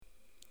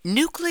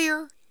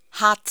Nuclear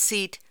Hot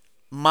Seat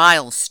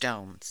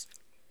Milestones.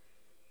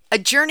 A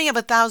journey of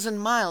 1,000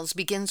 miles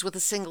begins with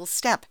a single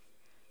step,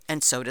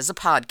 and so does a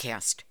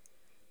podcast.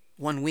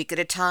 1 week at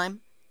a time,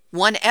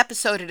 one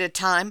episode at a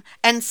time,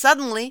 and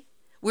suddenly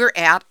we're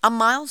at a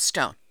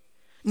milestone.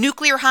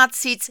 Nuclear Hot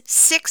Seat's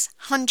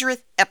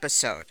 600th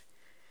episode.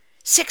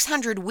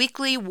 600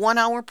 weekly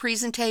 1-hour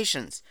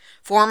presentations,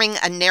 forming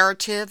a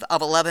narrative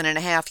of 11 and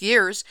a half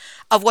years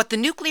of what the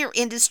nuclear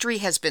industry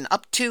has been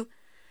up to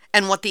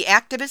and what the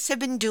activists have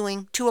been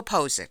doing to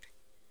oppose it.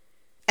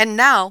 And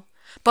now,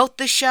 both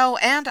the show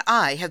and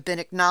I have been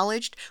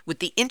acknowledged with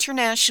the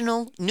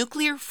International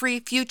Nuclear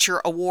Free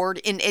Future Award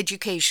in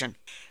Education.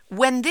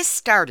 When this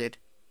started,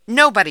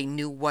 nobody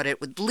knew what it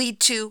would lead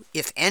to,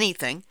 if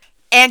anything,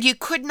 and you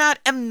could not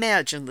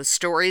imagine the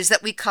stories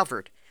that we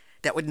covered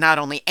that would not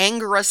only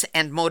anger us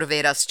and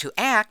motivate us to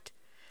act,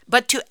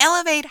 but to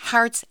elevate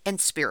hearts and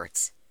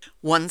spirits.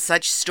 One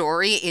such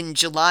story in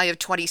July of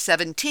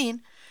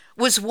 2017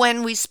 was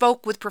when we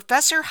spoke with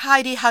Professor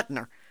Heidi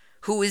Huttner,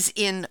 who is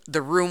in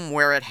the room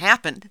where it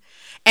happened,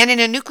 and in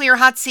a Nuclear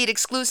Hot Seat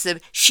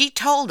exclusive, she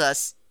told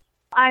us,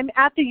 I'm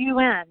at the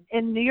UN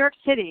in New York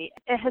City.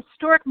 A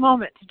historic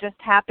moment just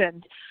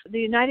happened. The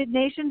United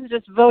Nations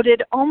just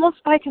voted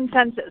almost by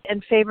consensus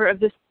in favor of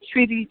this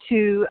treaty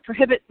to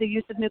prohibit the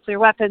use of nuclear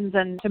weapons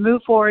and to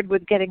move forward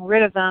with getting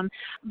rid of them.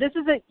 This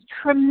is a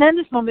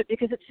tremendous moment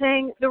because it's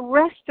saying the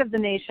rest of the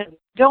nation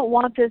don't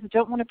want this,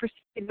 don't want to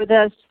proceed with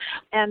this,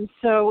 and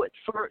so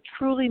for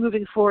truly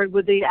moving forward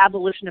with the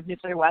abolition of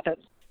nuclear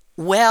weapons.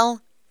 Well,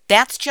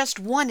 that's just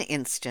one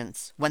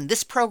instance when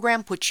this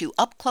program puts you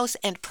up close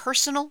and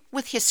personal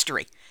with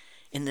history.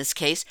 In this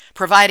case,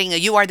 providing a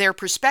You Are There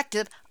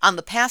perspective on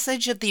the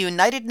passage of the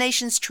United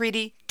Nations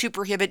Treaty to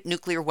prohibit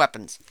nuclear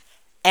weapons.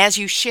 As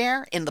you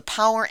share in the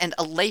power and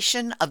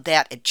elation of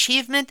that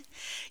achievement,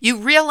 you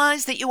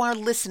realize that you are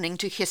listening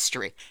to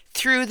history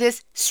through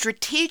this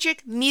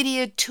strategic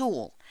media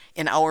tool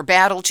in our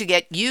battle to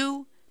get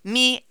you,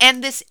 me,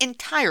 and this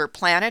entire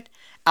planet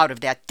out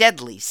of that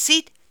deadly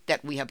seat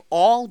that we have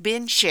all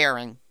been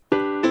sharing.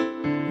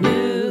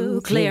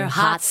 Nuclear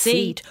hot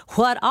seat,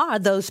 what are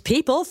those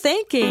people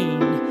thinking?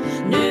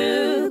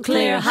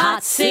 Nuclear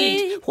hot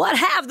seat, what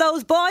have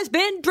those boys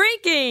been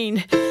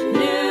drinking?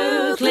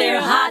 Nuclear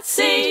hot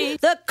seat,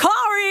 the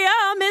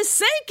corium is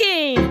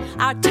sinking.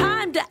 Our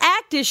time to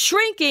act is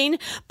shrinking,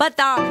 but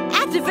our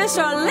activists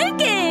are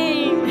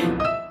linking.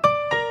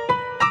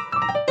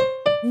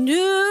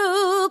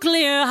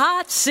 Nuclear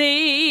hot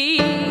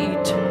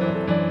seat,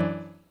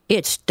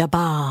 it's the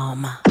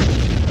bomb.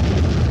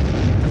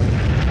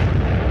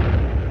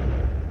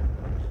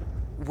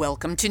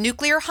 Welcome to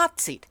Nuclear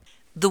Hot Seat,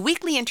 the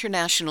weekly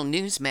international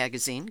news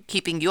magazine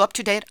keeping you up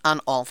to date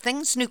on all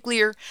things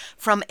nuclear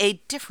from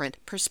a different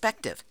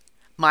perspective.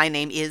 My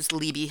name is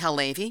Libby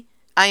Halevi.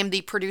 I am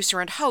the producer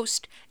and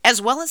host,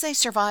 as well as a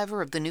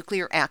survivor of the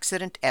nuclear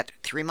accident at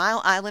 3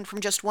 Mile Island from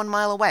just 1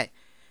 mile away.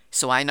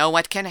 So I know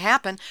what can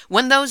happen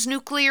when those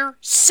nuclear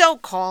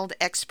so-called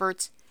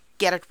experts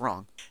get it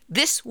wrong.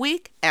 This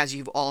week, as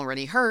you've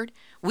already heard,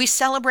 we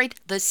celebrate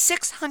the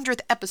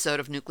 600th episode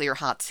of Nuclear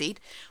Hot Seat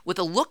with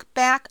a look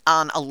back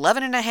on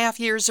 11 and a half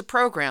years of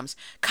programs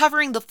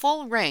covering the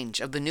full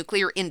range of the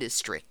nuclear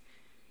industry.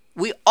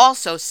 We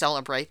also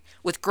celebrate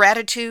with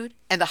gratitude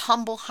and a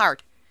humble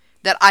heart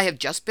that I have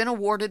just been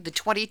awarded the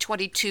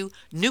 2022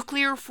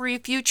 Nuclear Free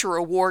Future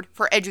Award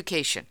for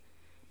Education.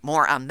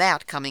 More on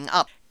that coming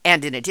up.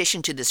 And in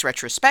addition to this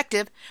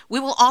retrospective, we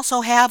will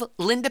also have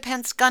Linda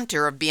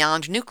Pence-Gunter of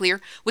Beyond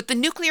Nuclear with the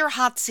Nuclear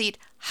Hot Seat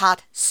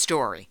Hot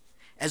Story,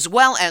 as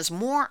well as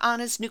more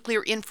honest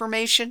nuclear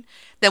information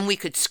than we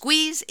could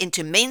squeeze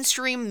into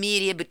mainstream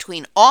media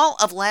between all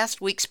of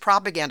last week's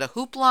propaganda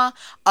hoopla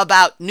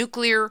about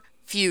nuclear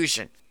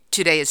fusion.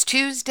 Today is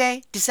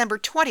Tuesday, December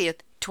 20th,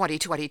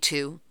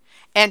 2022,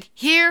 and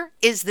here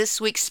is this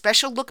week's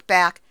special look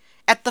back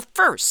at the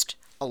first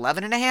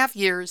 11 and a half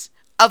years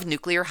of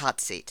Nuclear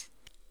Hot Seat.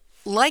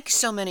 Like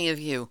so many of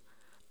you,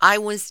 I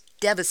was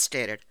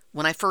devastated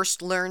when I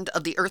first learned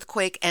of the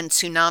earthquake and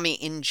tsunami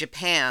in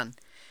Japan,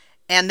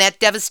 and that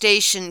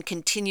devastation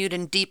continued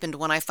and deepened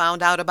when I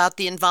found out about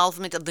the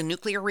involvement of the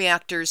nuclear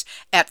reactors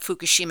at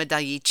Fukushima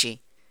Daiichi.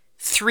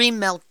 3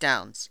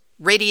 meltdowns,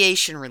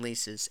 radiation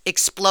releases,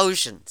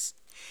 explosions.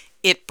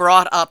 It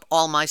brought up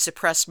all my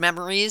suppressed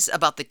memories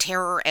about the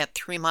terror at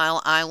 3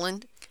 Mile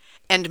Island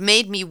and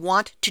made me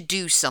want to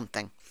do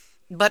something.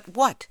 But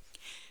what?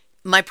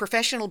 My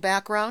professional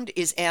background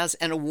is as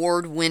an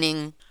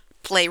award-winning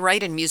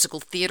playwright and musical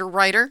theater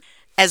writer,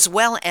 as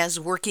well as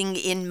working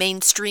in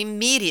mainstream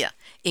media,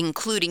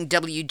 including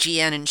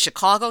WGN in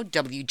Chicago,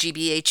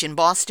 WGBH in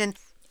Boston,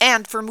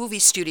 and for movie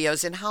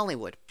studios in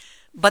Hollywood.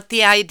 But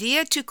the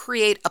idea to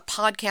create a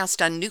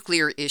podcast on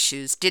nuclear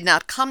issues did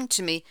not come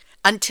to me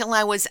until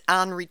I was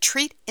on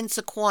retreat in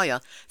Sequoia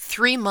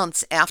 3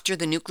 months after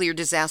the nuclear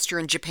disaster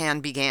in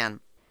Japan began.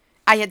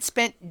 I had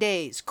spent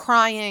days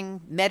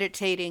crying,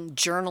 meditating,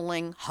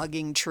 journaling,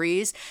 hugging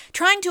trees,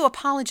 trying to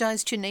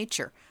apologize to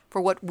nature for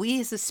what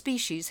we as a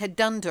species had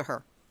done to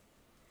her.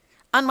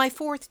 On my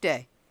 4th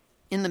day,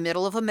 in the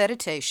middle of a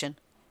meditation,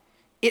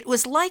 it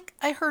was like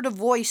I heard a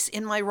voice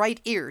in my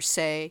right ear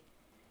say,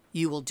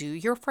 "You will do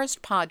your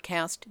first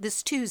podcast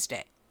this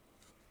Tuesday."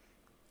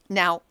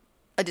 Now,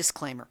 a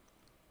disclaimer.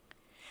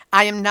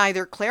 I am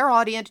neither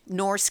clairaudient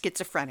nor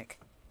schizophrenic.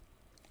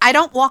 I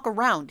don't walk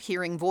around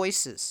hearing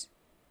voices.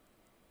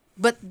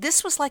 But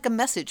this was like a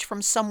message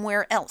from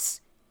somewhere else.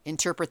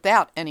 Interpret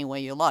that any way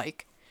you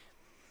like.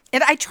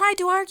 And I tried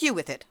to argue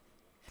with it.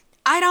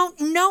 I don't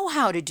know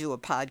how to do a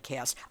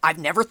podcast. I've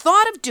never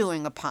thought of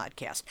doing a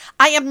podcast.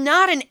 I am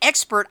not an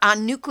expert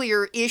on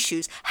nuclear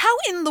issues. How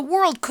in the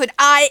world could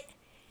I?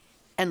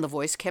 And the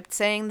voice kept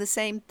saying the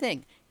same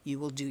thing. You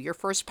will do your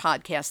first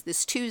podcast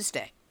this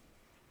Tuesday.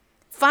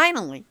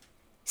 Finally,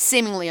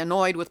 seemingly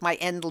annoyed with my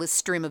endless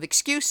stream of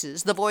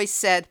excuses, the voice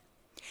said,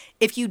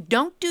 "If you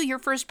don't do your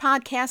first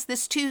podcast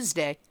this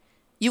Tuesday,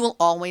 you will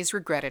always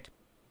regret it."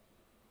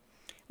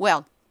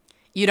 Well,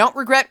 you don't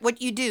regret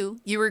what you do,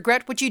 you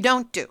regret what you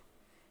don't do.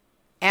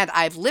 And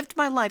I've lived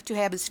my life to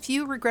have as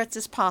few regrets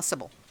as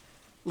possible,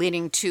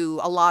 leading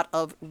to a lot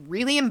of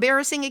really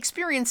embarrassing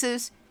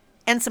experiences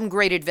and some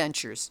great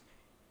adventures.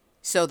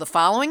 So the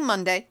following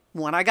Monday,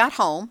 when I got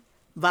home,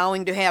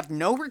 vowing to have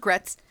no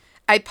regrets,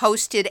 I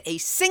posted a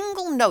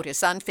single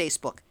notice on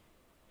Facebook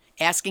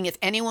asking if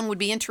anyone would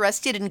be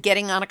interested in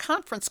getting on a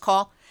conference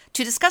call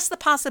to discuss the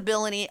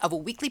possibility of a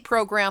weekly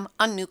program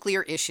on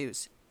nuclear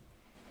issues.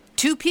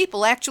 2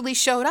 people actually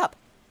showed up,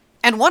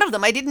 and one of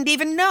them I didn't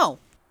even know.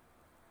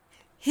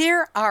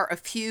 Here are a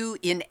few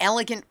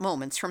inelegant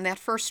moments from that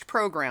first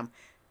program,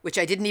 which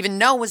I didn't even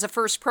know was a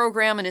first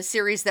program in a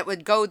series that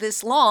would go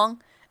this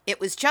long. It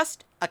was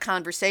just a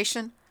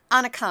conversation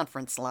on a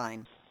conference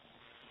line.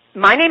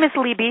 My name is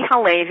Libby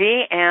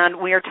Halevi, and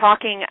we are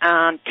talking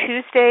on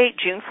Tuesday,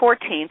 June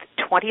 14th,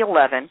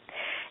 2011.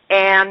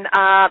 And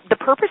the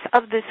purpose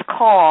of this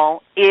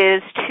call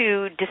is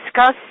to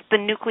discuss the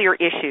nuclear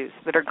issues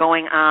that are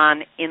going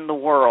on in the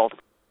world.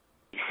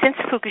 Since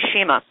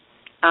Fukushima,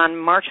 on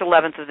March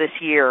 11th of this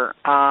year,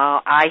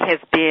 I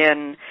have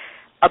been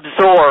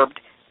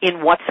absorbed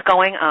in what's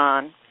going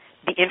on,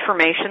 the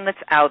information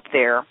that's out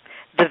there,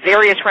 the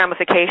various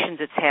ramifications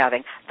it's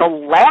having, the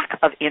lack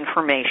of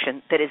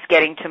information that is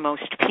getting to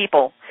most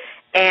people,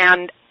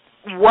 and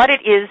what it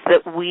is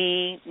that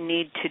we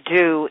need to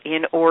do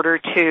in order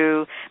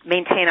to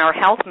maintain our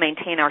health,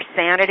 maintain our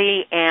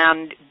sanity,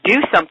 and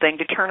do something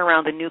to turn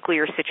around the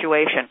nuclear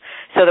situation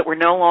so that we're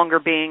no longer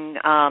being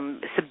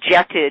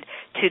subjected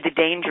to the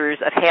dangers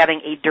of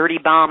having a dirty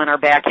bomb in our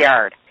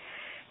backyard.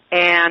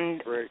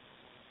 And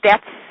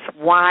that's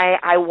why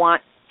I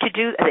want to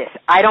do this.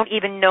 I don't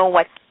even know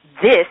what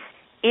this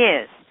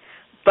is,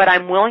 but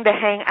I'm willing to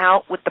hang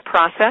out with the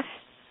process,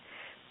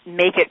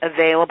 make it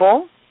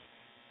available,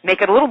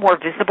 make it a little more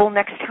visible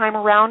next time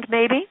around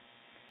maybe,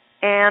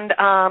 and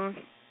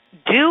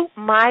do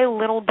my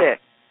little bit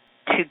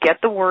to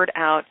get the word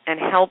out and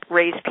help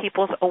raise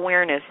people's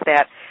awareness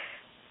that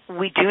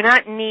we do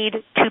not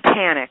need to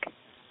panic,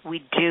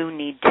 we do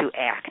need to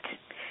act.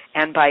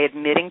 And by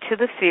admitting to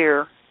the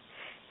fear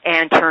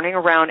and turning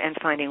around and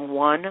finding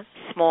one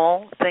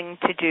small thing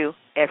to do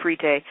every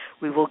day,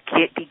 we will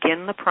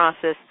begin the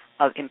process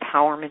of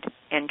empowerment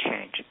and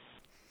change.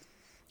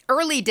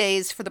 Early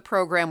days for the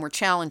program were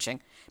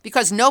challenging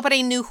because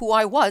nobody knew who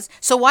I was,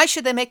 so why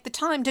should they make the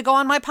time to go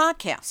on my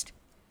podcast?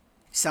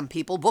 Some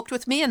people booked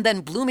with me and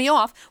then blew me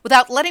off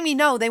without letting me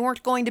know they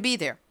weren't going to be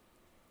there.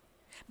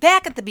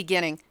 Back at the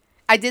beginning,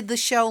 I did the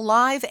show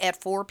live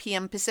at 4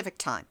 p.m. Pacific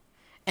time,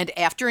 and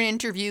after an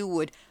interview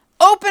would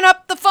open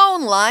up the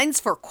phone lines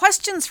for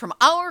questions from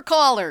our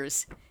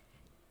callers.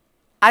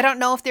 I don't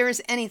know if there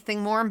is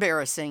anything more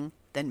embarrassing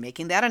than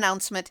making that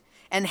announcement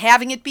and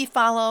having it be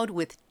followed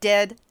with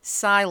dead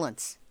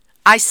silence.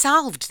 I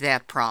solved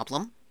that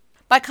problem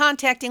by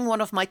contacting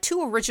one of my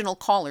 2 original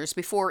callers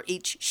before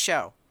each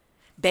show,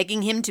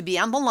 begging him to be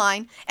on the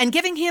line and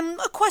giving him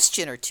a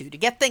question or 2 to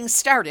get things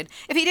started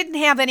if he didn't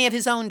have any of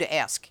his own to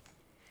ask.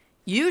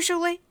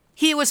 Usually,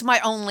 he was my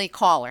only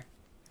caller.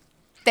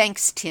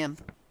 Thanks, Tim.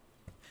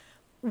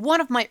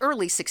 One of my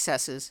early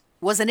successes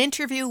was an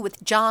interview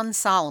with John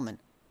Solomon,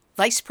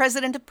 Vice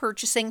President of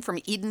Purchasing from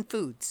Eden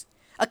Foods,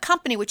 a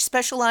company which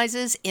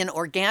specializes in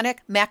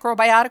organic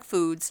macrobiotic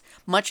foods,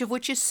 much of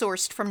which is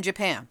sourced from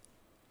Japan.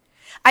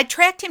 I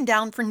tracked him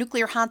down for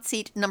Nuclear Hot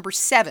Seat number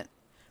 7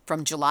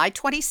 from July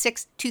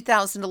 26,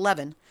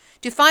 2011,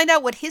 to find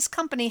out what his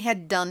company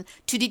had done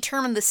to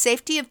determine the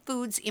safety of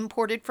foods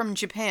imported from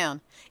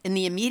Japan in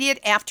the immediate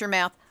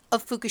aftermath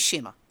of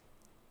Fukushima.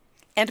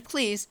 And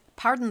please,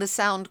 pardon the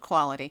sound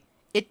quality.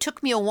 It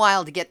took me a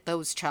while to get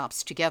those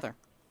chops together.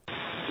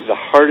 The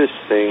hardest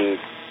thing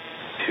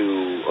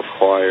to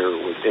acquire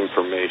was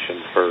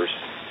information first.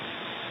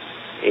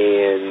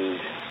 And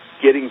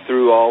getting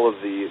through all of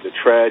the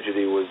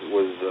tragedy was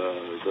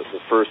the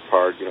first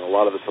part. You know, a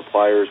lot of the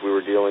suppliers we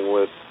were dealing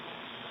with,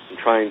 and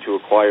trying to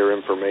acquire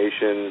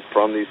information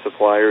from these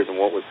suppliers and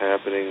what was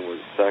happening was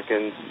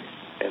second.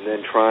 And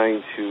then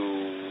trying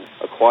to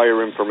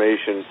acquire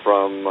information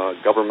from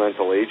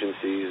governmental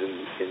agencies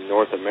in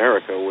North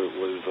America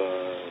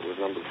was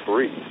number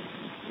 3.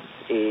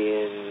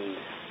 and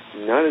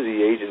none of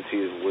the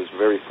agencies was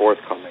very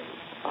forthcoming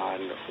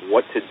on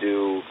what to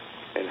do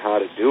and how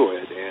to do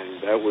it.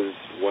 And that was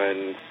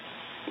when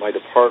my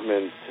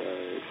department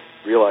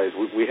realized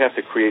we have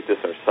to create this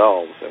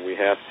ourselves, and we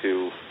have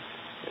to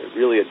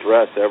really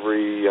address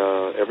every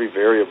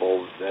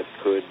variable that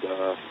could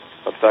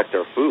affect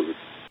our food.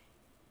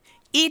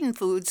 Eden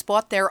Foods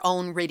bought their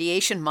own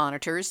radiation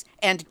monitors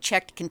and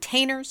checked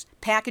containers,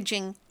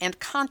 packaging, and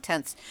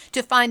contents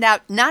to find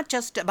out not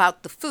just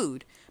about the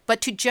food, but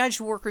to judge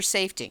worker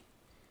safety.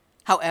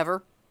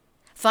 However,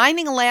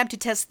 finding a lab to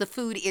test the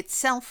food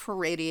itself for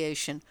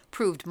radiation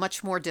proved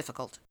much more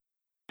difficult.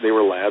 There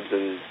were labs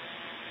in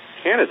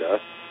Canada,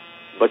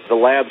 but the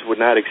labs would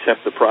not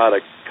accept the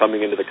product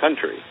coming into the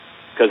country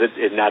because it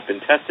had not been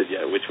tested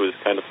yet, which was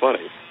kind of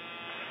funny.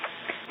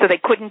 So they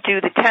couldn't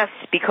do the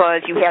tests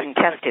because you hadn't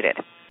tested it.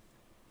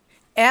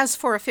 As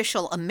for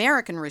official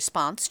American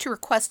response to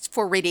requests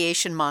for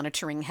radiation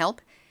monitoring help,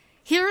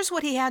 here's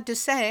what he had to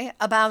say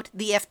about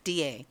the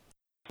FDA.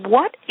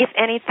 What, if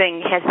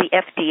anything, has the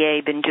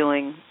FDA been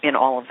doing in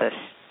all of this?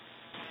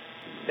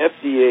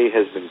 FDA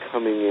has been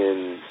coming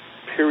in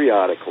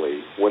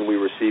periodically when we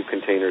receive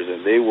containers,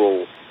 and they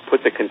will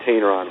put the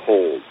container on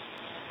hold,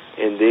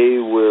 and they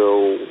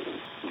will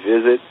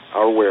visit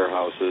our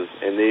warehouses,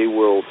 and they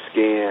will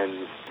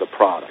scan the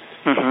product.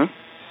 Mm-hmm.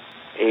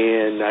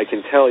 And I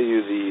can tell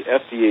you the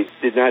FDA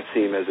did not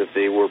seem as if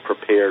they were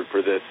prepared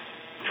for this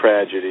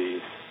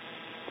tragedy.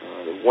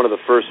 One of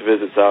the first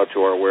visits out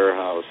to our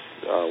warehouse,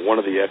 one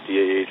of the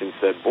FDA agents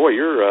said, "Boy,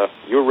 your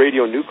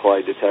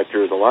radionuclide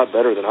detector is a lot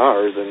better than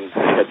ours," and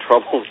I had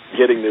trouble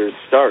getting theirs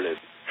started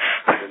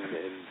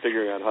and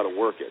figuring out how to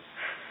work it.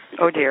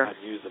 Oh, dear. I've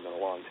not used them in a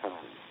long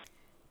time.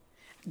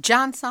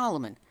 John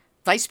Solomon,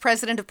 Vice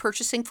President of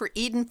Purchasing for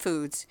Eden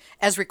Foods,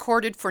 as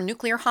recorded for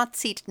Nuclear Hot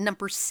Seat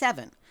number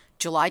 7,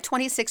 July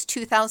 26,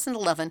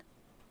 2011,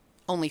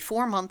 only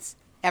 4 months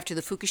after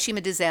the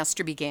Fukushima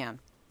disaster began.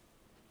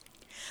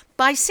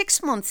 By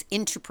 6 months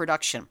into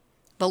production,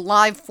 the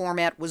live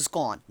format was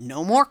gone.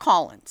 No more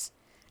call-ins.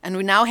 And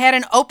we now had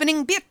an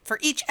opening bit for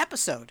each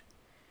episode.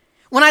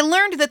 When I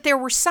learned that there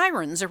were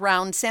sirens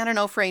around San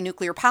Onofre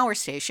Nuclear Power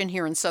Station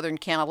here in Southern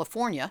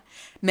California,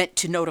 meant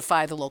to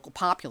notify the local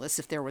populace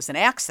if there was an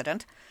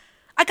accident,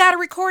 I got a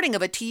recording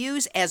of it to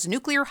use as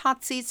Nuclear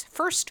Hot Seat's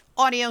first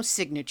audio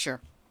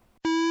signature.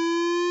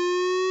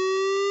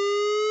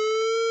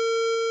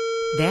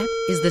 That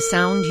is the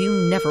sound you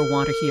never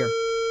want to hear.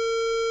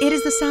 It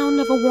is the sound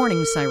of a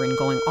warning siren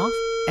going off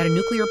at a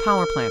nuclear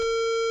power plant.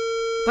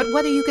 But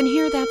whether you can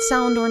hear that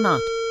sound or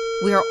not,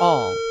 we are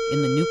all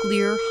in the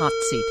nuclear hot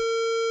seat.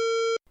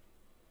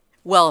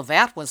 Well,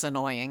 that was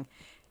annoying.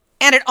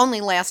 And it only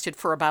lasted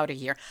for about a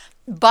year.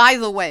 By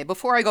the way,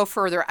 before I go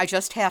further, I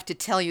just have to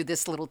tell you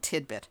this little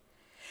tidbit.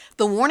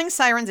 The warning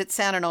sirens at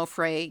San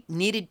Onofre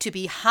needed to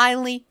be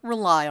highly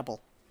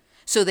reliable,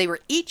 so they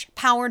were each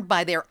powered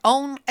by their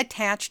own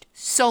attached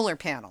solar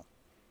panel.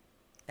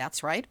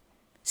 That's right,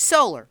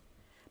 solar,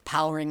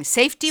 powering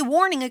safety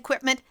warning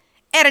equipment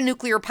at a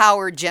nuclear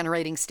power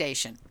generating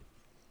station.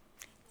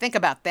 Think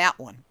about that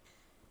one.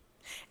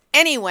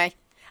 Anyway,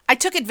 I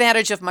took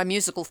advantage of my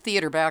musical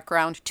theater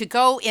background to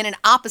go in an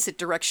opposite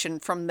direction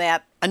from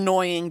that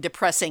annoying,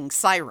 depressing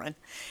siren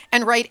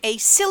and write a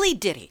silly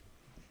ditty,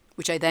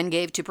 which I then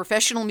gave to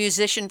professional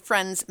musician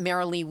friends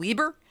Marilee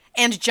Weber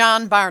and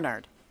John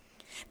Barnard.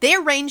 They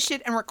arranged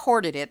it and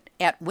recorded it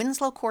at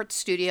Winslow Court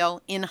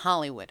Studio in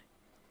Hollywood.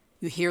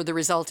 You hear the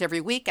result every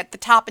week at the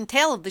top and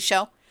tail of the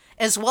show,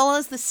 as well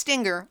as the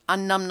stinger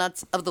on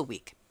Numbnuts of the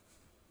Week.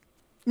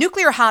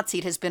 Nuclear Hot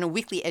Seat has been a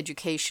weekly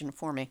education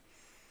for me.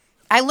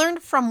 I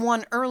learned from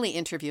one early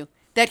interview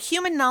that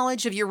human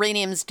knowledge of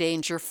uranium's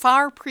danger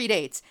far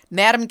predates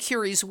Madame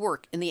Curie's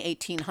work in the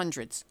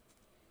 1800s.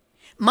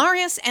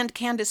 Marius and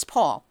Candace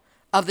Paul,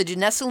 of the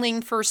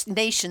Duneseling First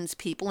Nations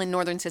people in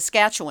northern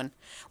Saskatchewan,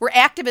 were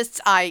activists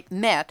I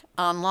met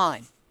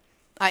online.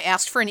 I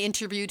asked for an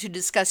interview to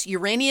discuss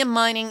uranium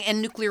mining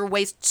and nuclear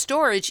waste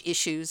storage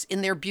issues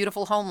in their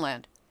beautiful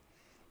homeland.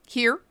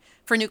 Here,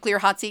 for Nuclear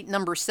Hot Seat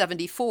number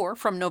 74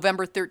 from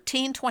November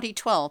 13,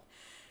 2012,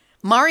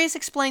 Marius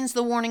explains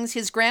the warnings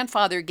his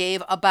grandfather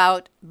gave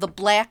about the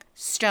Black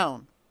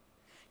Stone,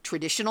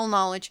 traditional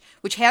knowledge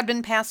which had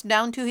been passed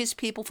down to his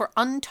people for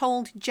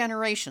untold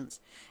generations,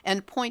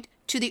 and point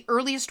to the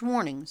earliest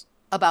warnings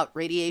about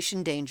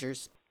radiation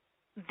dangers.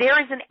 There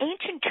is an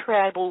ancient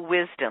tribal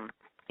wisdom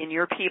in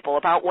your people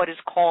about what is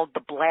called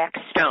the Black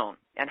Stone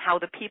and how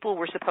the people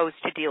were supposed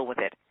to deal with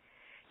it.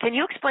 Can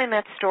you explain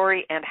that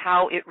story and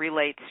how it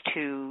relates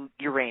to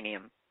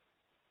uranium?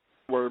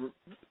 We're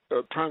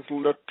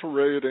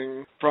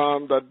transliterating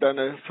from the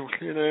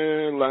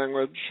Dene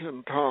language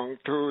and tongue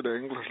to the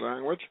English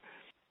language.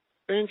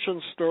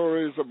 Ancient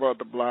stories about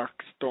the Black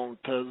Stone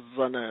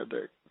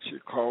Tezanedik, she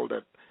called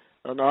it.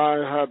 And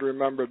I had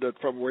remembered it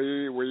from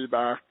way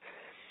back.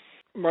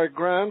 My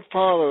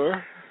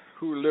grandfather,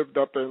 who lived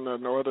up in the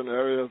northern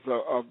areas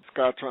of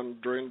Saskatchewan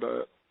during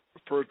the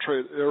fur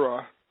trade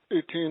era,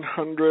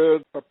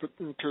 1800 up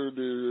into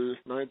the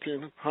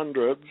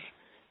 1900s,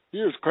 He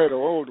was quite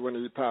old when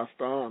he passed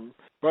on.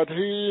 But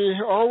he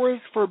always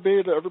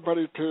forbade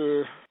everybody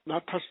to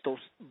not touch those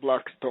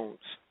black stones.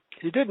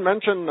 He did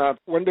mention that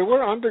when they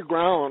were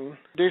underground,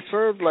 they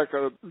served like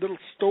a little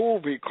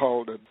stove, he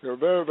called it. They were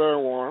very, very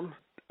warm.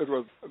 It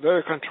was a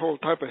very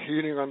controlled type of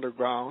heating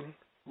underground,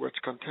 which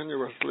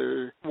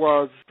continuously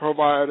was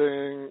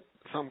providing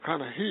some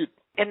kind of heat.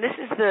 And this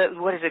is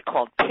what is it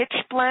called, pitch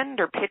blende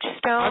or pitch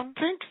stone? I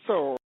think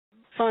so.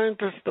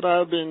 Scientists that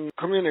I've been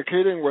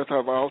communicating with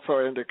have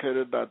also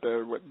indicated that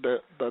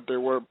they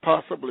were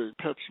possibly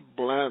pitch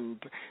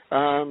blende.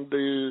 And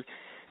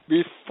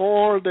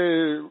before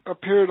they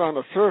appeared on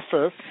the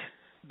surface,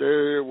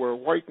 they were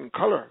white in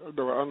color.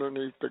 They were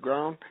underneath the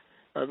ground.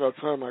 And that's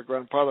why my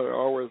grandfather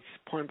always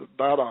pointed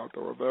that out.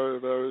 They were very,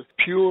 very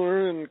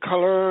pure in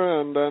color,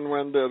 and then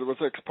when it was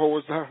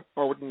exposed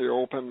out in the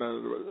open,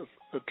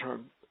 it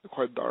turned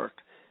quite dark.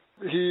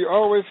 He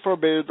always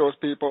forbade those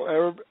people,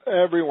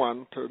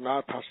 everyone, to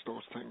not touch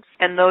those things.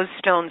 And those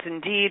stones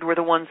indeed were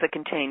the ones that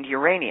contained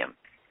uranium.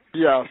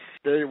 Yes,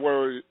 they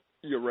were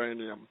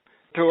uranium.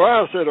 To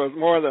us, it was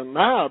more than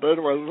that. It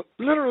was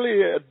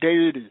literally a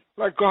deity,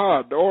 like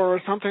God,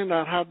 or something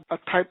that had a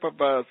type of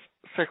a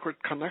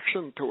sacred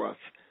connection to us.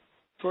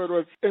 So it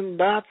was in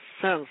that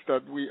sense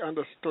that we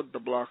understood the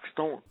black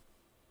stone.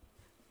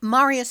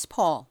 Marius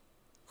Paul,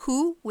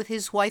 who, with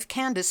his wife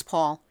Candace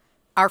Paul,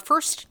 are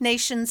First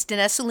Nations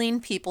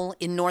Denessiline people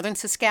in northern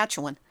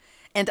Saskatchewan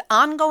and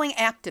ongoing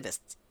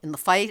activists in the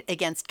fight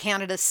against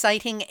Canada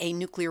siting a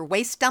nuclear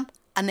waste dump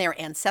on their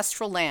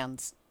ancestral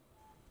lands.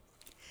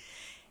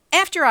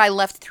 After I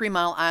left 3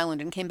 Mile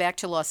Island and came back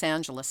to Los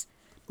Angeles,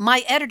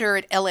 my editor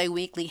at LA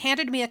Weekly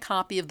handed me a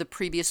copy of the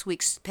previous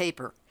week's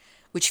paper,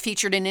 which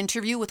featured an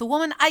interview with a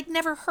woman I'd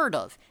never heard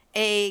of,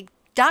 a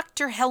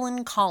Dr.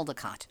 Helen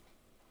Caldicott.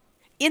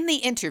 In the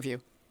interview,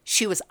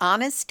 she was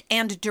honest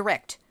and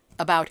direct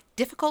about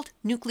difficult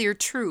nuclear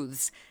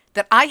truths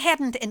that I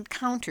hadn't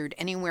encountered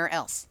anywhere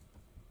else.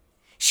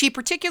 She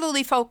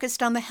particularly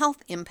focused on the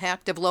health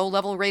impact of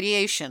low-level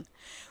radiation,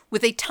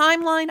 with a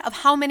timeline of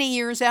how many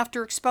years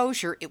after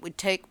exposure it would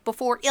take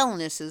before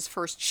illnesses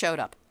first showed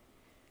up.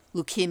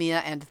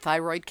 Leukemia and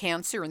thyroid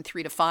cancer in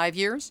 3 to 5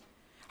 years,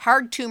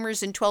 hard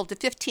tumors in 12 to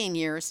 15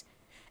 years,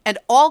 and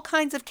all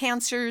kinds of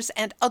cancers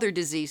and other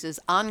diseases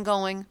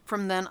ongoing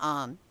from then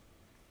on.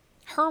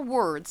 Her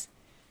words,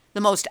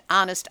 the most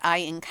honest I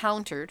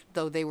encountered,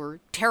 though they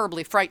were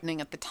terribly frightening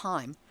at the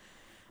time,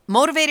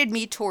 motivated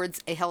me towards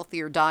a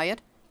healthier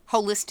diet,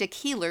 holistic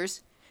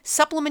healers,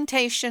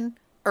 supplementation,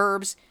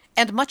 herbs,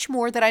 and much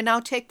more that I now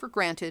take for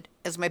granted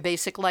as my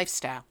basic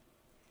lifestyle.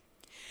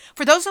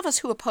 For those of us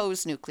who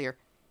oppose nuclear,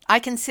 I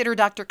consider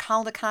Dr.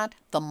 Caldicott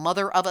the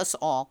mother of us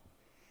all.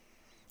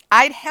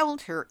 I'd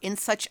held her in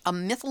such a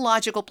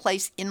mythological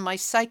place in my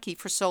psyche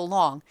for so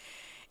long,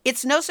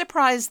 it's no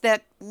surprise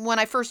that when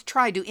I first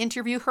tried to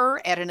interview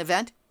her at an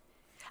event,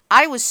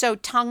 I was so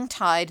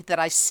tongue-tied that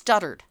I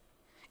stuttered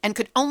and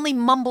could only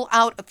mumble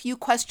out a few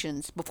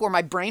questions before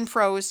my brain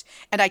froze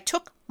and I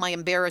took my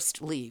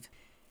embarrassed leave.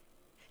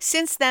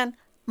 Since then,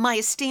 my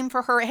esteem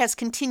for her has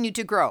continued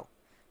to grow,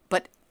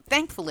 but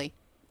thankfully,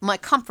 my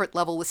comfort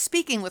level with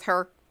speaking with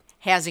her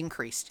has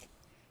increased.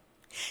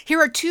 Here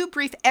are 2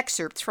 brief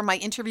excerpts from my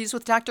interviews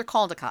with Dr.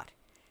 Caldicott.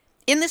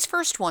 In this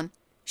first one,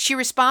 she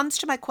responds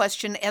to my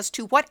question as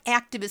to what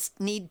activists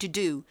need to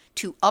do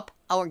to up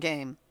our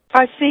game.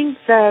 I think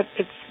that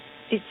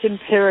it's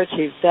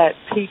imperative that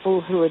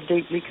people who are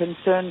deeply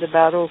concerned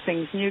about all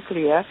things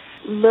nuclear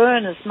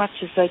learn as much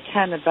as they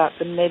can about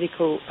the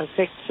medical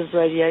effects of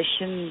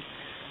radiation,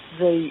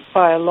 the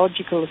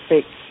biological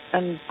effects.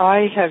 And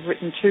I have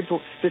written 2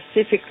 books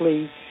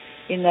specifically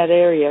in that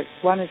area.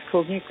 One is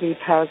called Nuclear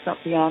Power is Not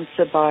the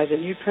Answer by the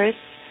New Press,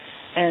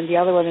 and the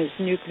other one is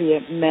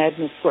Nuclear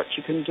Madness, What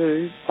You Can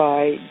Do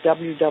by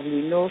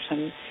W.W.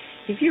 Norton.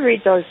 If you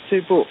read those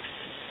 2 books,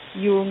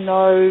 you'll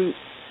know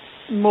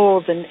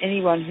more than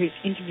anyone who's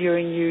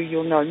interviewing you.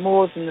 You'll know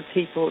more than the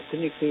people at the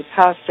nuclear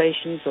power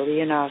stations or the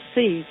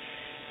NRC,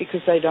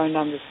 because they don't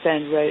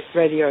understand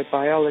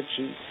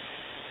radiobiology.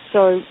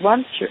 So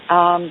once you're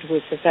armed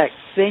with the facts,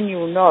 then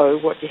you'll know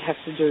what you have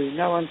to do.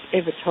 No one's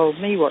ever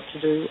told me what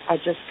to do. I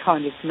just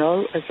kind of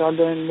know as I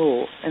learn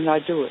more, and I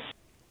do it.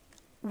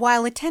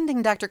 While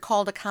attending Dr.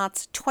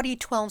 Caldicott's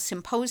 2012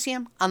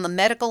 symposium on the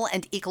medical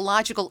and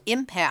ecological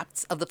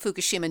impacts of the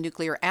Fukushima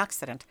nuclear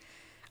accident,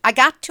 I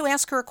got to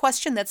ask her a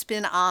question that's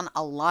been on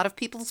a lot of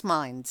people's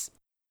minds.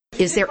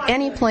 Is there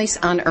any place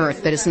on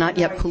Earth that is not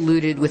yet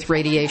polluted with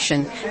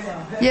radiation?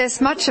 Yes,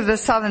 much of the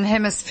southern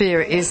hemisphere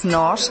is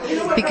not,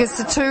 because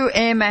the 2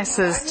 air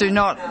masses do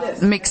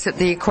not mix at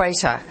the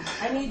equator.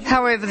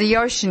 However, the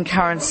ocean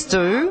currents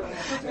do,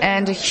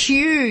 and a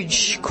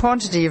huge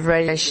quantity of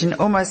radiation,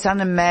 almost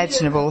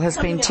unimaginable, has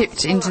been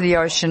tipped into the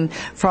ocean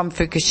from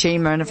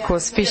Fukushima. And of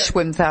course, fish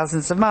swim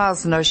thousands of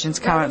miles and ocean's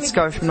currents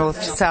go from north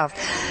to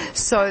south.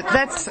 So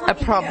that's a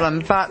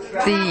problem.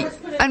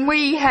 And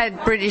we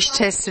had British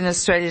tests in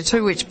Australia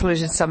too, which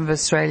polluted some of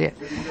Australia.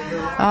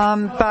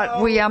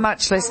 but we are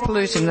much less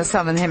polluted in the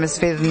southern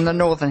hemisphere than the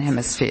northern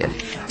hemisphere.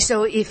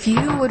 So if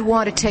you would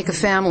want to take a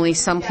family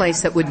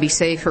someplace that would be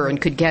safer and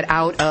could get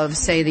out of,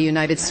 say, the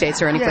United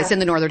States or any place in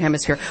the northern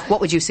hemisphere,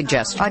 what would you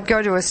suggest? I'd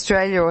go to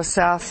Australia or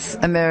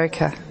South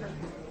America.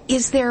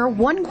 Is there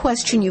one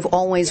question you've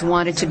always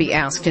wanted to be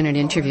asked in an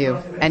interview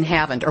and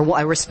haven't, or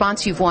a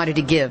response you've wanted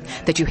to give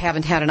that you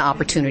haven't had an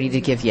opportunity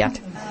to give yet?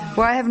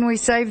 Why haven't we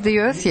saved the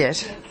Earth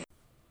yet?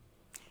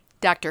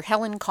 Dr.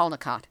 Helen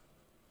Caldicott.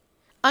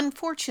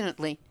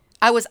 Unfortunately,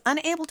 I was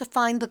unable to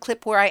find the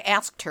clip where I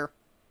asked her,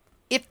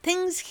 if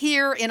things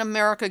here in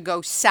America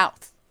go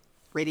south,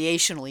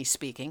 radiationally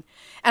speaking,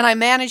 and I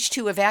managed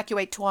to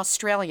evacuate to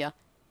Australia,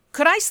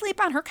 could I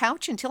sleep on her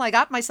couch until I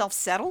got myself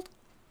settled?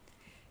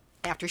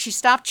 After she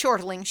stopped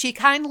chortling, she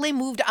kindly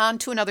moved on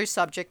to another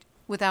subject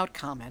without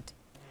comment.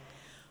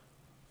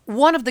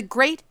 One of the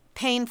great,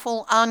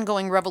 painful,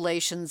 ongoing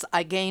revelations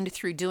I gained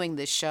through doing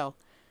this show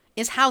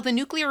is how the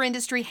nuclear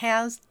industry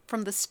has,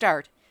 from the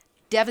start,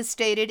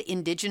 devastated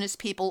indigenous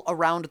people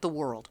around the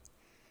world.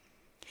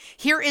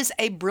 Here is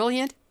a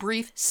brilliant,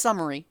 brief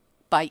summary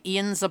by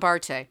Ian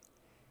Zabarte.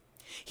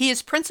 He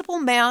is principal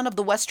man of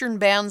the Western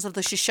Bands of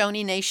the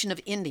Shoshone Nation of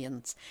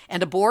Indians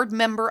and a board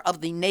member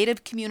of the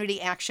Native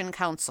Community Action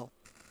Council.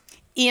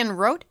 Ian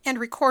wrote and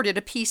recorded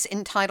a piece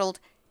entitled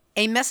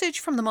A Message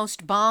from the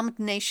Most Bombed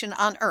Nation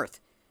on Earth,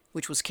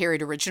 which was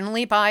carried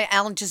originally by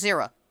Al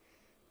Jazeera.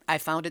 I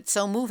found it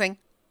so moving,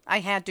 I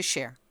had to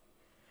share.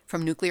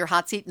 From Nuclear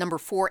Hot Seat number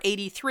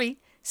 483,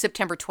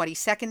 September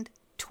 22nd,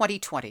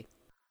 2020.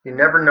 You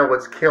never know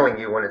what's killing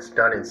you when it's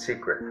done in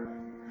secret.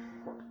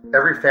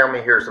 Every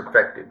family here is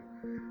affected.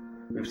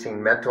 We've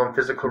seen mental and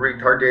physical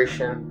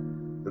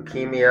retardation,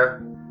 leukemia,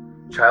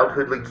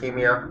 childhood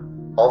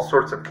leukemia, all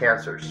sorts of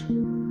cancers.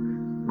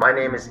 My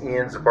name is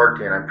Ian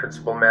Zabarte, and I'm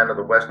principal man of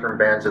the Western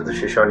Bands of the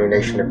Shoshone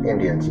Nation of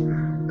Indians,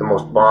 the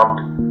most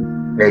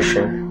bombed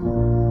nation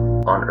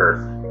on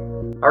Earth.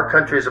 Our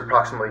country is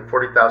approximately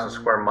 40,000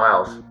 square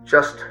miles,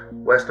 just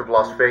west of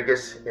Las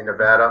Vegas in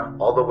Nevada,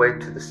 all the way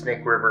to the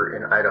Snake River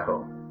in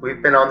Idaho.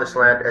 We've been on this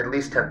land at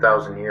least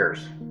 10,000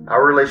 years.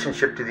 Our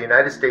relationship to the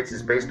United States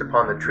is based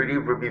upon the Treaty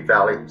of Ruby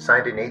Valley,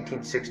 signed in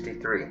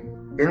 1863.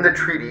 In the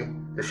treaty,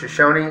 the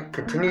Shoshone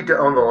continued to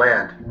own the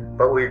land,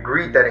 but we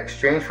agreed that in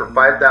exchange for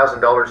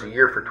 $5,000 a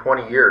year for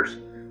 20 years,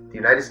 the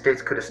United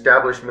States could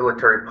establish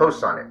military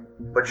posts on it.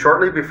 But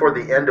shortly before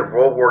the end of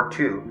World War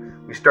II,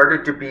 we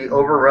started to be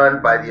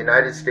overrun by the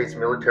United States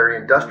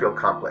military-industrial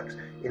complex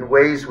in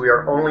ways we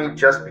are only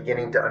just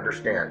beginning to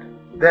understand.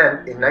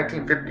 Then, in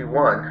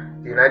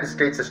 1951, the United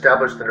States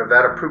established the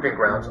Nevada Proving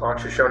Grounds on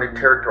Shoshone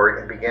territory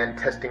and began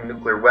testing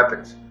nuclear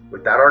weapons,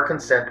 without our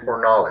consent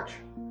or knowledge.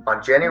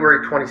 On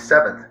January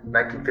 27,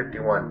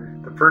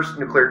 1951, the first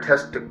nuclear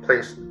test took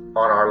place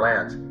on our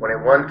lands, when a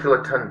 1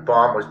 kiloton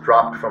bomb was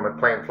dropped from a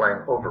plane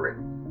flying over it.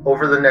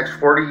 Over the next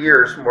 40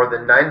 years, more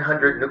than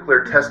 900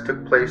 nuclear tests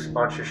took place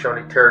on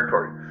Shoshone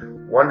territory,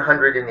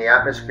 100 in the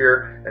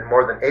atmosphere and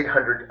more than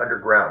 800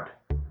 underground.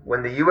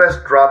 When the U.S.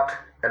 dropped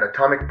an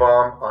atomic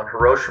bomb on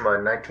Hiroshima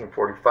in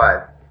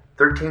 1945,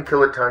 13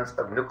 kilotons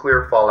of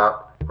nuclear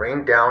fallout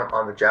rained down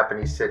on the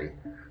Japanese city.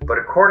 But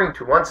according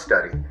to one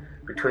study,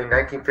 between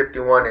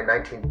 1951 and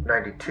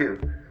 1992,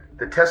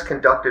 the tests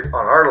conducted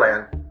on our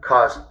land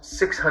caused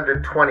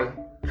 620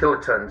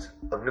 kilotons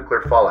of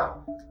nuclear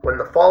fallout. When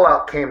the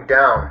fallout came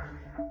down,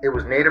 it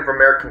was Native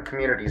American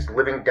communities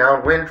living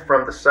downwind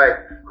from the site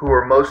who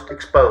were most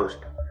exposed.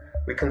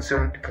 We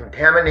consumed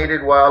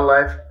contaminated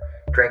wildlife,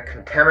 drank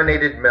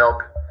contaminated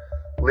milk,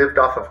 lived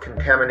off of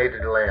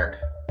contaminated land.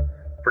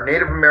 For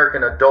Native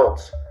American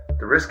adults,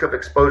 the risk of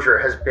exposure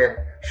has been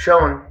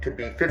shown to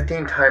be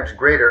 15 times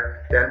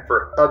greater than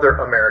for other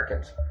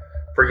Americans.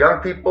 For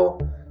young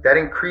people, that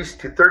increased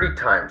to 30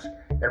 times,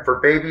 and for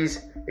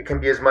babies, it can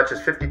be as much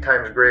as 50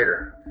 times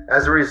greater.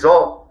 As a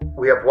result,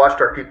 we have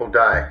watched our people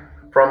die.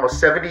 For almost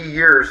 70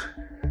 years,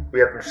 we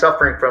have been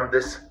suffering from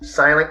this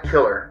silent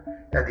killer,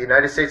 and the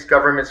United States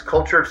government's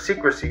culture of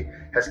secrecy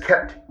has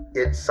kept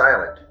it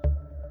silent.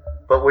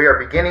 But we are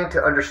beginning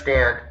to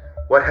understand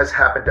what has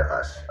happened to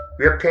us.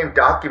 We obtained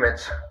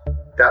documents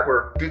that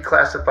were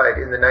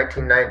declassified in the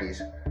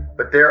 1990s,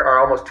 but there are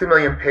almost 2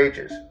 million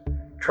pages.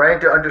 Trying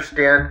to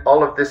understand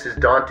all of this is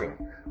daunting,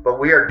 but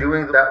we are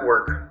doing that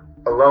work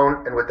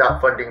alone and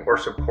without funding or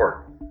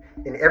support.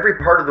 In every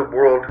part of the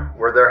world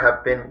where there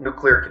have been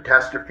nuclear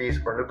catastrophes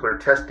or nuclear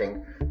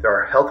testing, there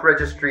are health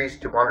registries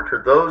to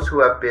monitor those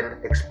who have been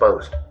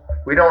exposed.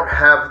 We don't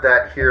have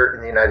that here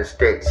in the United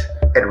States,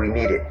 and we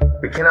need it.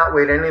 We cannot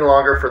wait any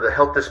longer for the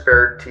health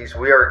disparities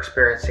we are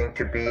experiencing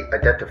to be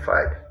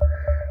identified.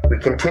 We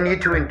continue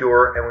to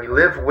endure, and we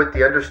live with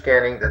the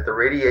understanding that the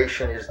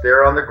radiation is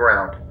there on the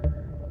ground.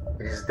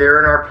 It is there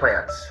in our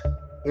plants,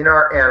 in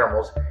our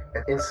animals,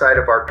 and inside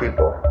of our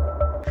people.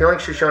 Killing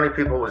Shoshone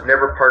people was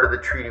never part of the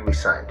treaty we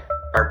signed.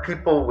 Our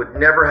people would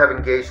never have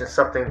engaged in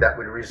something that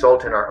would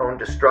result in our own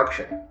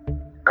destruction.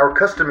 Our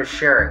custom is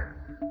sharing,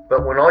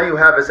 but when all you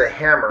have is a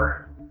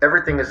hammer,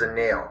 everything is a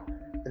nail.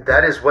 And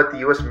that is what the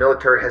U.S.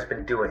 military has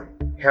been doing,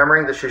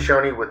 hammering the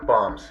Shoshone with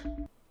bombs.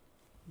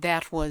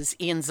 That was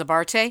Ian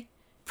Zabarte,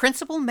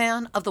 principal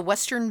man of the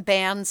Western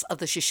Bands of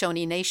the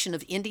Shoshone Nation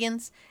of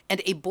Indians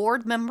and a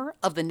board member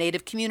of the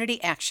Native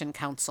Community Action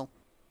Council.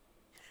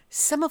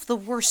 Some of the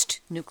worst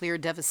nuclear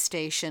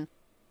devastation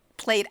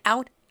played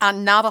out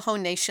on Navajo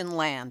Nation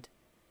land.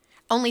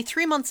 Only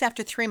 3 months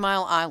after 3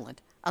 Mile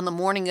Island, on the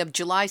morning of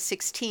July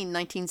 16,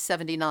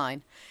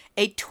 1979,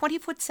 a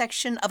 20-foot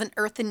section of an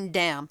earthen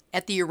dam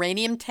at the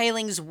uranium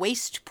tailings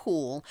waste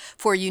pool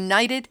for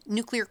United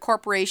Nuclear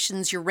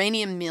Corporation's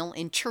uranium mill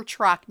in Church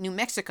Rock, New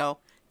Mexico,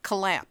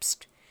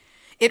 collapsed.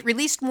 It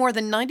released more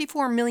than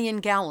 94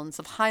 million gallons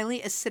of highly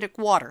acidic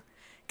water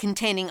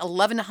containing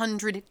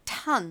 1,100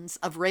 tons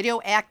of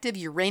radioactive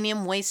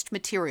uranium waste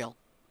material.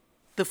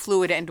 The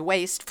fluid and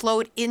waste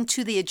flowed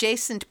into the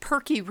adjacent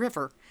Perky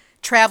River,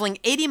 traveling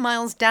 80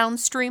 miles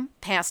downstream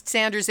past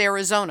Sanders,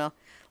 Arizona,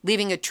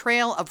 leaving a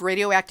trail of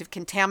radioactive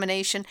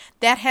contamination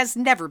that has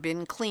never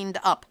been cleaned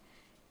up.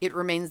 It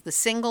remains the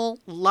single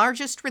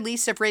largest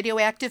release of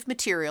radioactive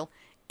material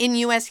in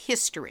U.S.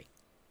 history.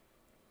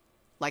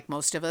 Like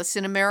most of us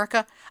in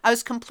America, I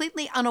was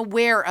completely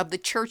unaware of the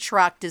Church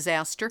Rock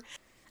disaster.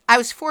 I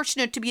was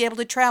fortunate to be able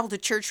to travel to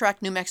Church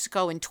Rock, New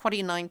Mexico in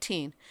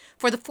 2019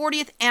 for the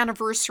 40th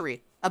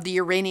anniversary of the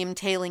uranium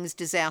tailings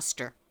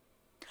disaster.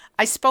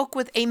 I spoke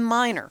with a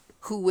miner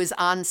who was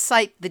on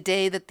site the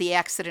day that the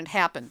accident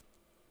happened.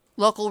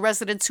 Local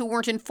residents who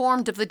weren't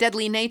informed of the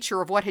deadly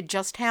nature of what had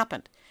just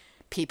happened.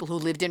 People who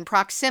lived in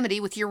proximity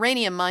with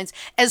uranium mines,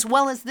 as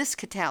well as this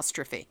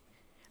catastrophe.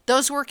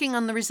 Those working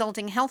on the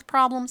resulting health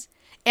problems,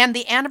 and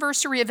the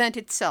anniversary event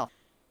itself,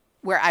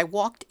 where I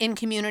walked in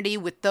community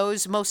with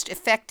those most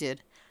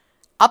affected,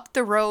 up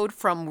the road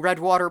from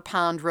Redwater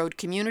Pond Road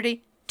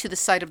community to the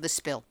site of the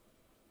spill.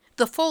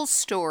 The full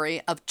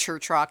story of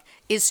Church Rock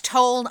is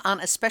told on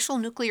a special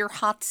nuclear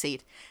hot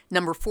seat,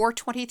 number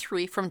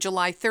 423 from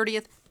July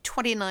 30th,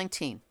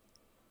 2019.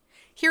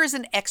 Here is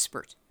an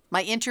expert,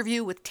 my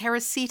interview with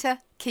Teresita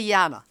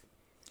Quijano.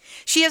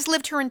 She has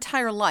lived her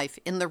entire life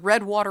in the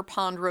Redwater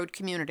Pond Road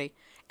community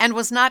and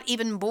was not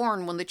even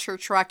born when the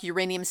Church Rock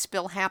uranium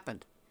spill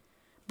happened.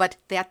 But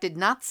that did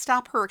not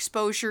stop her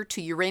exposure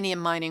to uranium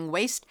mining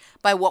waste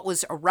by what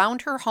was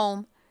around her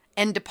home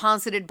and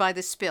deposited by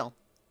the spill.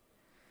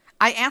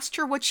 I asked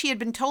her what she had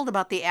been told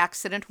about the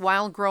accident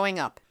while growing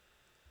up.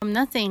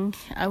 Nothing.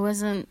 I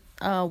wasn't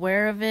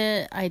aware of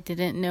it. I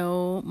didn't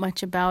know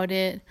much about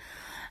it.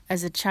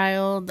 As a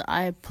child,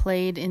 I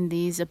played in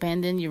these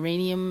abandoned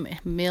uranium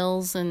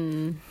mills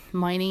and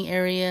mining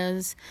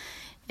areas,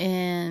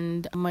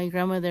 and my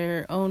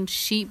grandmother owned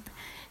sheep,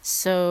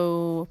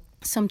 so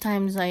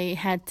sometimes I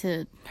had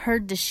to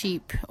herd the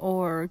sheep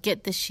or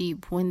get the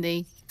sheep when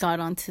they got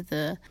onto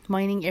the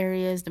mining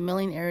areas, the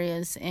milling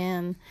areas,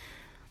 and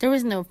there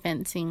was no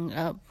fencing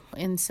up,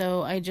 and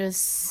so I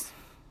just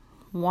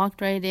walked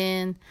right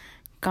in,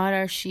 got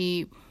our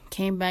sheep,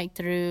 came back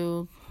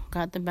through,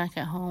 got them back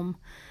at home.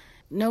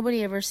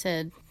 Nobody ever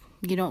said,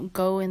 you don't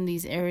go in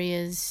these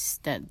areas,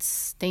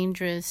 that's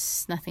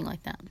dangerous, nothing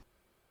like that.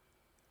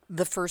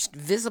 The first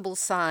visible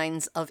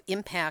signs of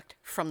impact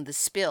from the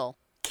spill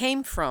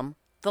came from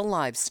the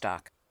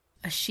livestock.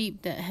 A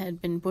sheep that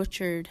had been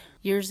butchered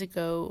years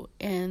ago,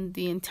 and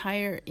the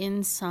entire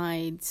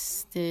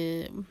insides,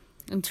 the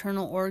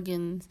internal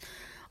organs,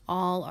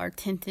 all are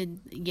tinted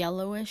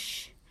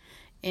yellowish,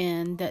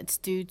 and that's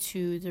due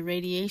to the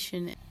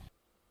radiation.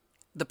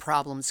 The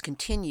problems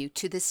continue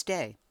to this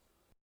day.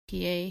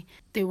 They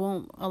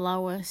won't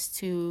allow us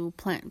to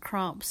plant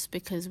crops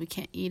because we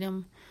can't eat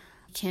them.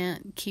 We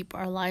can't keep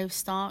our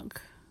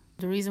livestock.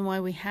 The reason why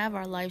we have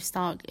our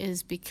livestock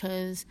is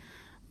because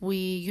we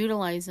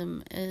utilize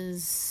them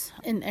as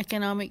an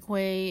economic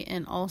way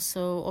and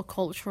also a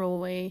cultural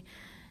way.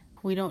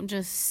 We don't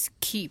just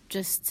keep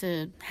just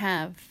to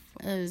have,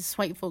 as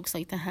white folks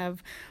like to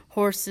have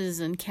horses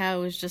and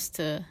cows just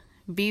to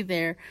be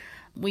there.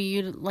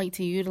 We like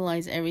to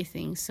utilize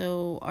everything.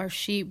 So our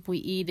sheep, we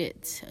eat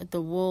it.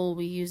 The wool,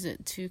 we use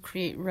it to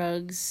create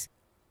rugs.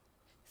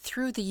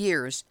 Through the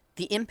years,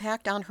 the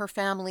impact on her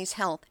family's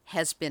health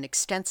has been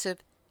extensive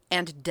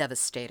and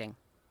devastating.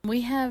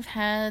 We have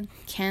had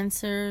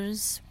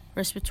cancers,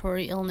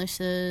 respiratory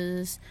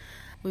illnesses.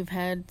 We've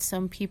had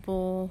some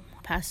people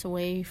pass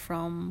away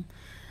from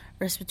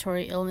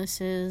respiratory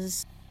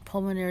illnesses,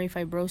 pulmonary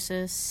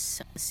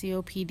fibrosis,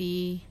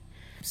 COPD.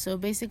 So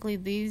basically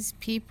these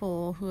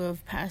people who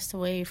have passed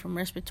away from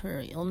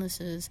respiratory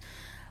illnesses,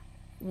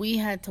 we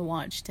had to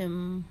watch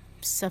them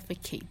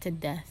suffocate to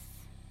death.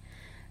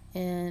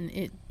 And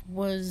it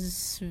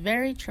was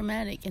very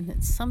traumatic, and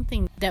it's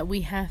something that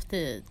we have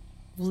to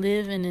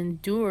live and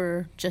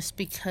endure just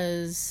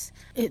because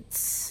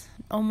it's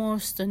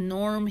almost a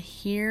norm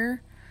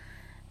here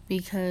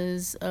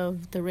because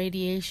of the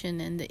radiation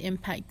and the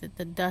impact that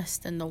the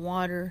dust and the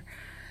water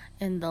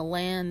and the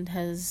land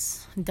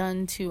has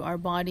done to our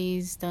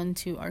bodies, done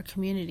to our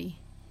community.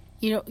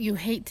 You know, you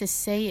hate to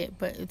say it,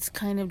 but it's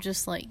kind of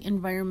just like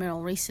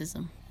environmental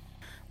racism,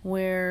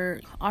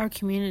 where our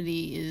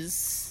community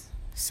is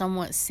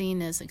somewhat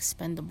seen as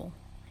expendable.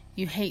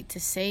 You hate to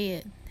say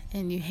it,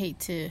 And you hate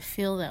to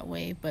feel that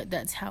way, but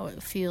that's how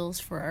it feels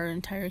for our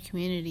entire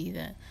community,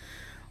 that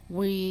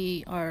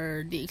we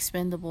are the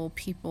expendable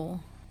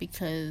people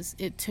because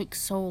it took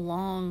so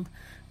long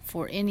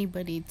for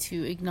anybody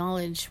to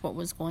acknowledge what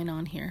was going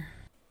on here.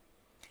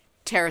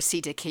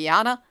 Teresita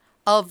Quijana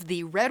of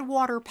the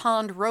Redwater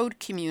Pond Road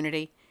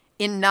community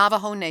in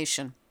Navajo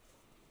Nation.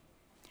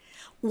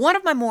 One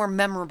of my more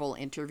memorable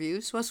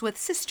interviews was with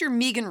Sister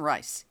Megan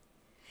Rice.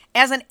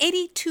 As an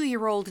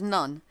 82-year-old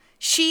nun,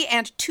 she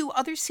and 2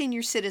 other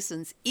senior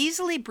citizens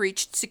easily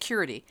breached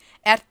security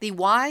at the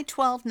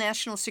Y-12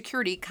 National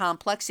Security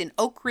Complex in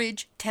Oak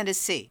Ridge,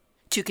 Tennessee,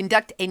 to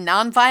conduct a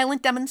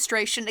nonviolent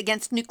demonstration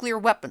against nuclear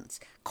weapons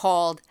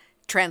called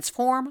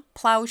Transform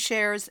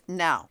Plowshares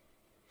Now.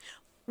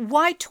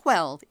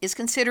 Y-12 is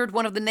considered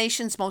one of the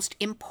nation's most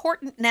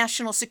important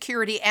national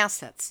security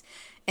assets,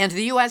 and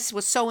the U.S.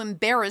 was so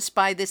embarrassed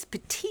by this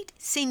petite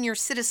senior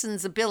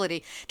citizen's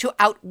ability to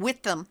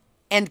outwit them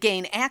and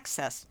gain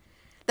access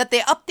that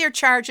they upped their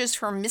charges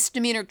from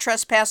misdemeanor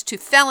trespass to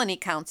felony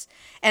counts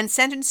and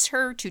sentenced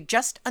her to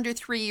just under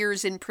 3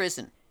 years in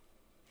prison.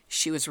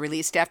 She was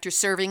released after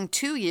serving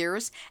 2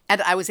 years,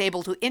 and I was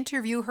able to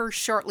interview her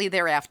shortly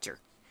thereafter.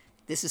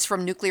 This is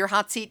from Nuclear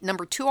Hot Seat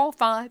number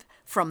 205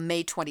 from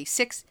May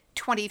 26,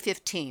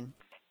 2015.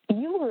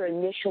 You were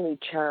initially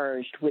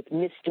charged with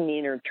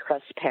misdemeanor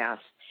trespass,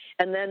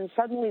 and then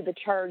suddenly the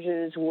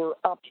charges were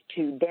upped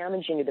to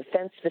damaging a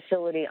defense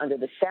facility under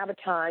the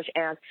Sabotage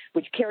Act,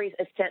 which carries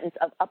a sentence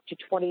of up to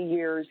 20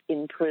 years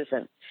in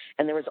prison.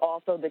 And there was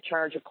also the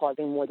charge of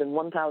causing more than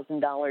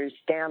 $1,000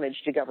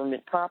 damage to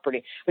government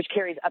property, which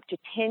carries up to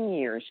 10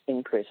 years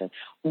in prison.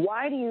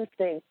 Why do you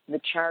think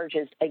the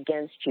charges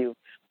against you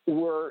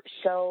were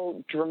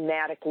so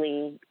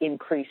dramatically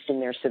increased in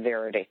their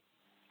severity?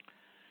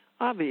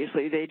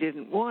 Obviously, they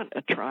didn't want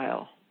a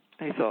trial.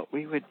 They thought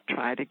we would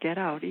try to get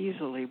out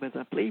easily with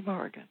a plea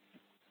bargain.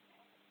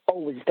 Oh,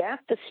 was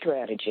that the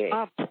strategy?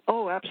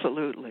 Oh,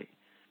 absolutely.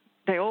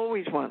 They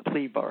always want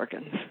plea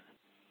bargains.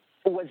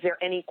 Was there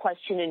any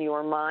question in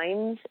your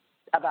mind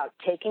about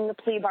taking the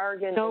plea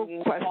bargain? No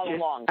question. All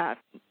along?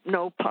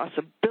 No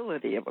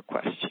possibility of a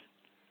question.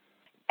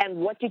 And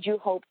what did you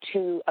hope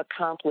to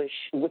accomplish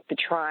with the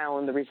trial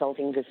and the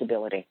resulting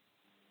visibility?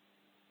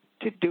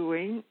 To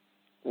doing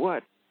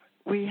what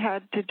we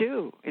had to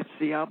do. It's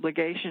the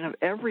obligation of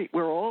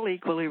we're all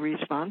equally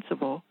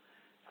responsible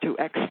to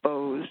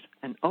expose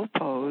and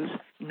oppose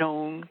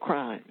known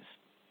crimes.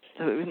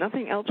 So there was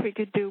nothing else we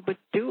could do but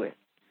do it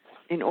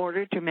in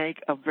order to make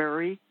a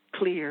very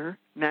clear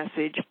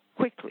message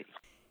quickly.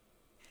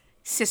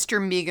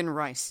 Sister Megan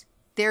Rice,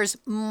 there's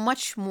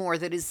much more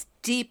that is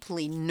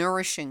deeply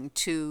nourishing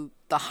to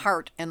the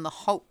heart and the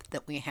hope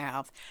that we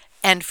have.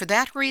 And for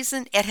that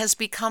reason, it has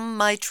become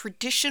my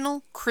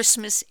traditional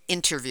Christmas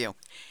interview.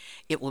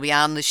 It will be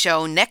on the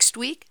show next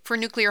week for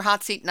Nuclear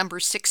Hot Seat number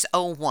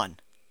 601.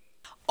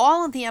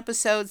 All of the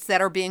episodes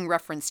that are being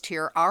referenced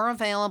here are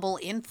available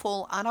in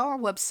full on our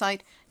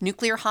website,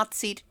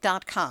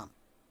 nuclearhotseat.com.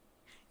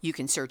 You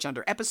can search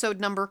under episode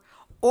number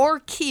or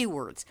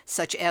keywords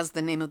such as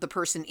the name of the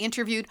person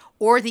interviewed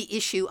or the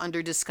issue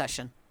under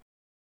discussion.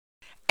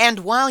 And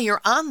while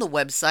you're on the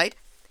website,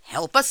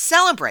 help us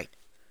celebrate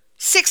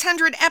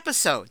 600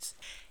 episodes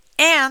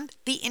and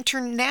the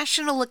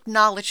international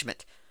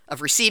acknowledgement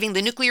of receiving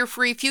the Nuclear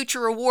Free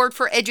Future Award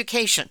for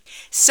Education.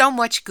 So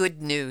much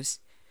good news.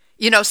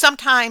 You know,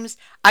 sometimes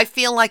I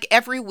feel like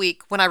every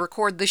week when I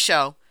record the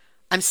show,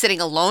 I'm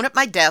sitting alone at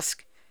my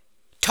desk,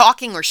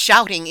 talking or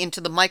shouting into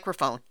the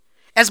microphone,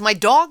 as my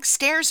dog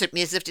stares at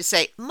me as if to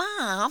say,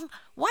 "Mom,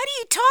 why do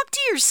you talk to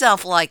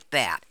yourself like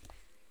that?"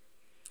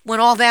 When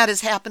all that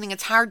is happening,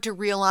 it's hard to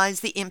realize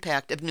the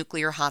impact of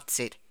Nuclear Hot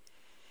Seat.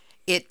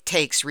 It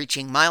takes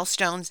reaching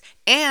milestones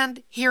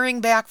and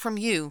hearing back from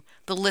you,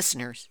 the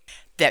listeners,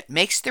 that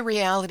makes the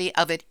reality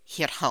of it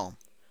hit home.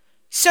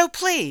 So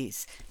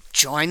please,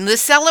 join the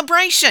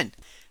celebration.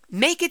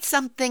 Make it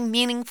something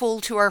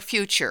meaningful to our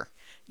future.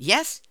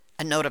 Yes,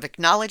 a note of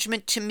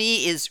acknowledgement to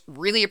me is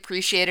really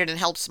appreciated and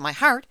helps my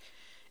heart.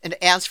 And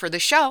as for the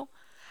show,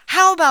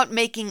 how about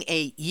making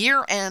a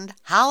year-end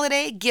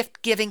holiday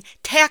gift-giving,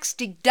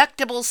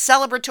 tax-deductible,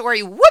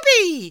 celebratory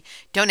whoopee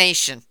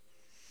donation?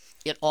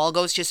 It all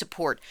goes to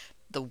support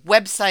the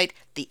website,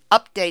 the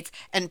updates,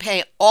 and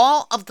pay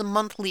all of the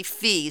monthly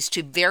fees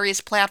to various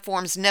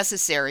platforms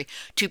necessary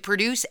to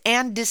produce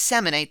and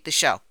disseminate the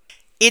show.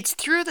 It's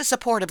through the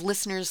support of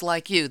listeners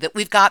like you that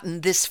we've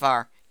gotten this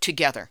far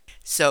together.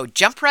 So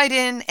jump right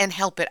in and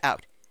help it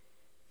out.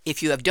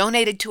 If you have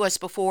donated to us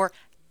before,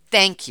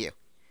 thank you.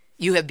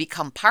 You have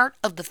become part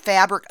of the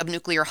fabric of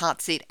Nuclear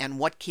Hot Seat and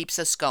what keeps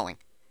us going.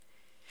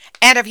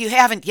 And if you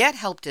haven't yet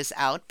helped us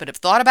out, but have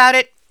thought about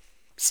it,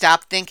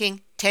 stop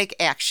thinking, take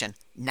action.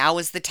 Now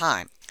is the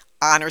time.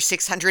 Honor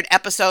 600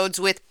 episodes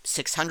with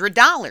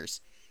 $600,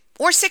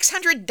 or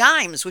 600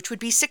 dimes, which would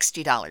be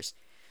 $60,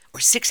 or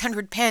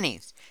 600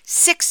 pennies,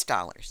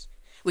 $6,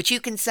 which you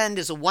can send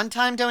as a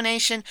one-time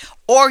donation,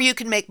 or you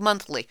can make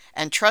monthly.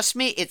 And trust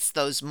me, it's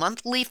those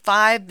monthly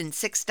 $5 and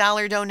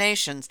 $6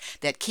 donations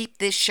that keep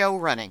this show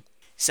running.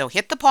 So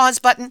hit the pause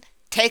button,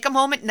 take a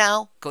moment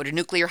now, go to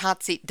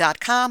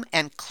nuclearhotseat.com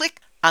and click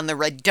on the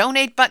red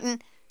donate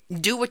button.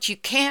 Do what you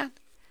can.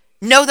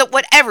 Know that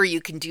whatever you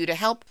can do to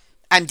help,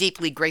 I'm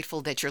deeply grateful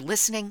that you're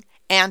listening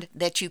and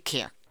that you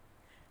care.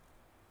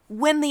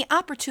 When the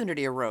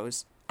opportunity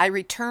arose, I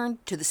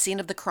returned to the scene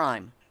of the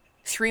crime,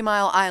 3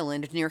 Mile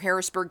Island near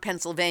Harrisburg,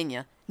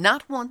 Pennsylvania,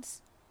 not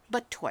once,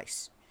 but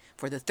twice,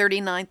 for the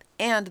 39th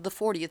and the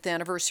 40th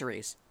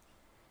anniversaries.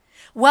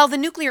 While the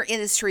nuclear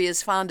industry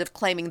is fond of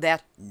claiming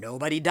that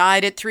nobody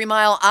died at 3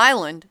 Mile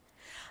Island,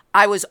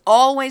 I was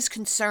always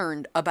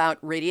concerned about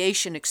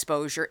radiation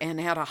exposure and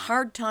had a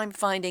hard time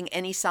finding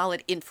any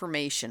solid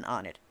information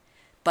on it.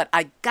 But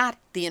I got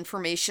the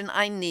information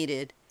I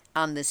needed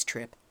on this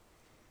trip.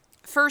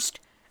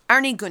 First,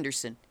 Arnie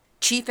Gundersen,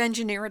 Chief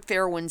Engineer at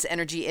Fairwinds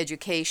Energy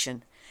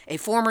Education, a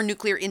former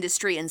nuclear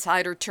industry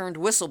insider turned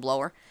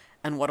whistleblower,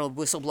 and what a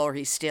whistleblower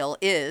he still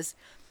is,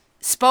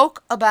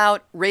 spoke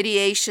about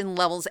radiation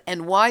levels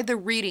and why the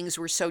readings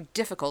were so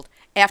difficult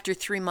after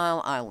 3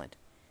 Mile Island.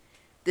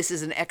 This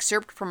is an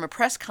excerpt from a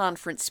press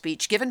conference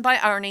speech given by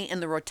Arnie in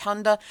the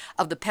rotunda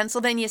of the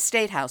Pennsylvania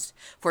State House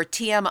for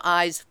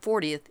TMI's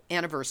 40th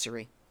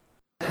anniversary.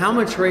 How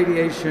much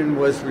radiation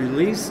was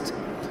released?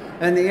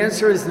 And the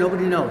answer is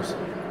nobody knows.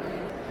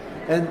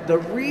 And the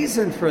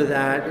reason for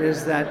that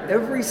is that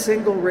every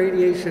single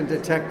radiation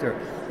detector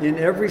in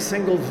every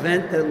single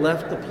vent that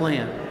left the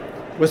plant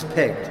was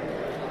pegged.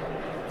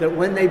 That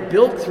when they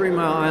built 3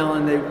 Mile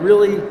Island, they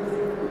really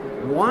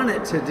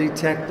wanted to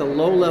detect the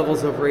low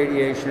levels of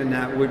radiation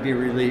that would be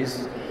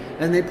released,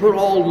 and they put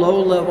all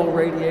low-level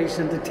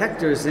radiation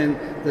detectors in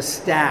the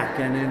stack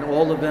and in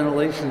all the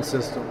ventilation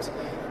systems.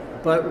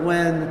 But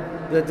when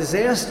the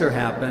disaster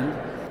happened,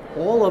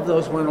 all of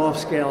those went off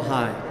scale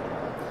high.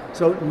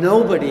 So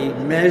nobody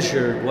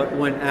measured what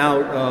went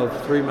out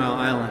of 3 Mile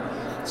Island.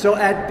 So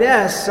at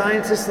best,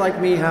 scientists like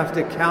me have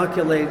to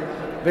calculate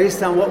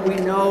based on what we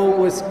know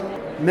was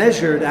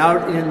measured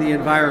out in the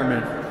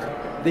environment.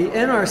 The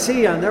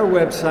NRC on their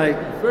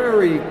website,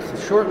 very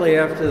shortly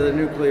after the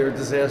nuclear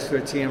disaster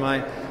at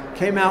TMI,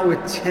 came out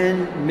with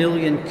 10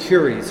 million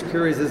curies.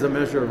 Curies is a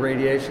measure of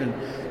radiation.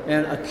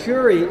 And a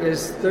curie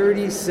is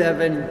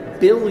 37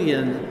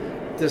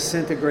 billion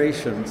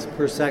disintegrations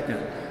per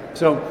second.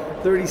 So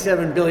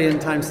 37 billion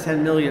times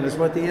 10 million is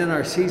what the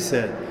NRC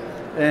said.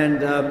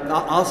 And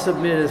I'll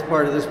submit as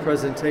part of this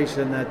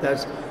presentation that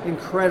that's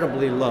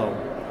incredibly low.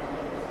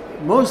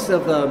 Most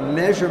of the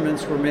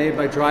measurements were made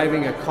by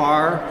driving a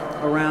car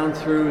around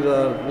through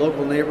the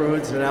local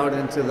neighborhoods and out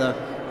into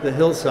the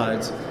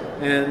hillsides,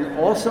 and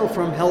also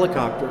from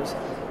helicopters.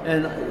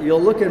 And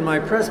you'll look in my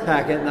press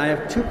packet, and I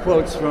have 2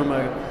 quotes from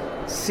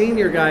a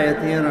senior guy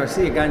at the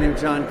NRC, a guy named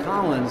John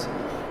Collins.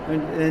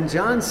 And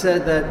John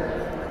said that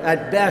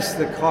at best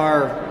the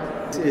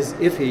car is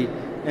iffy,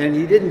 and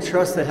he didn't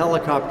trust the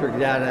helicopter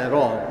data at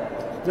all.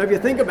 Now, if you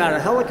think about it, a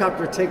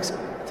helicopter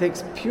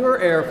takes pure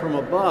air from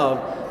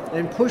above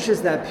and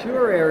pushes that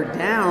pure air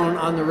down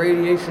on the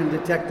radiation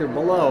detector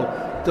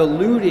below,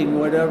 diluting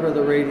whatever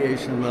the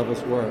radiation levels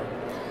were.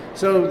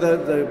 So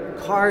the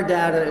car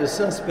data is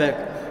suspect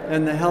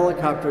and the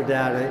helicopter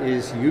data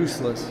is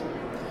useless.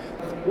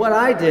 What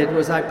I did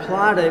was I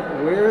plotted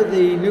where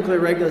the Nuclear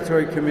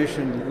Regulatory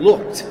Commission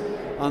looked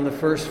on the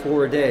first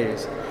 4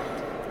 days.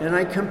 And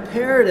I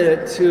compared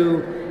it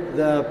to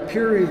the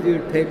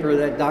peer-reviewed paper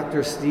that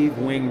Dr. Steve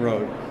Wing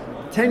wrote.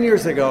 10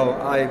 years ago,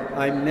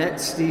 I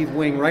met Steve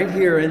Wing right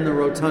here in the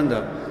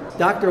rotunda.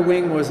 Dr.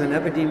 Wing was an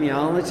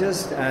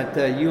epidemiologist at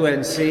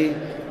UNC.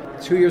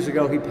 2 years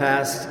ago, he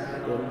passed.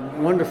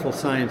 Wonderful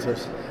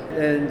scientist.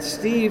 And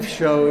Steve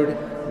showed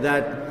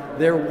that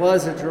there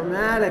was a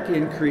dramatic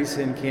increase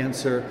in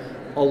cancer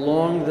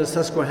along the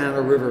Susquehanna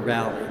River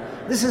Valley.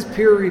 This is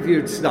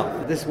peer-reviewed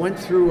stuff. This went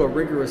through a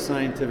rigorous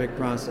scientific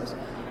process.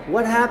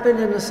 What happened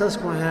in the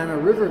Susquehanna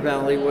River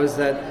Valley was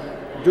that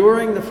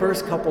during the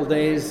first couple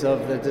days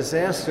of the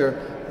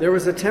disaster, there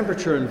was a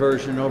temperature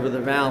inversion over the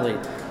valley,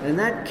 and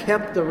that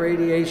kept the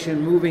radiation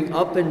moving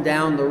up and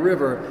down the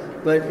river,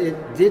 but it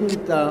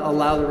didn't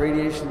allow the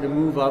radiation to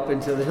move up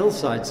into the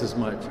hillsides as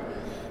much.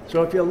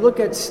 So if you look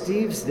at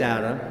Steve's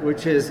data,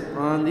 which is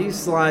on these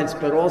slides,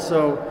 but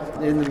also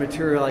in the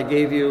material I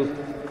gave you,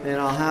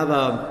 and I'll have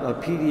a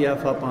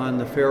PDF up on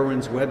the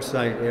Fairwinds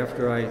website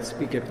after I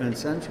speak at Penn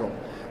Central.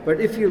 But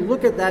if you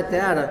look at that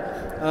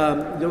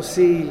data, you'll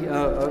see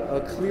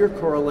a clear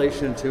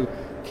correlation to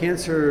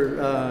cancer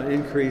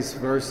increase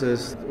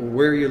versus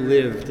where you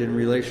lived in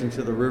relation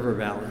to the river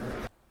valley.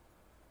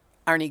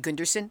 Arnie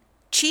Gundersen,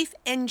 Chief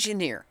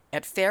Engineer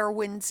at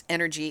Fairwinds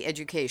Energy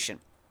Education.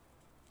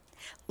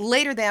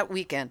 Later that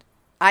weekend,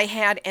 I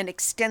had an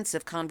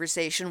extensive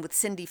conversation with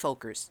Cindy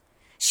Folkers.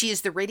 She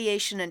is the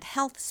Radiation and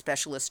Health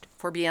Specialist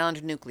for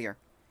Beyond Nuclear.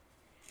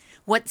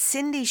 What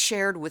Cindy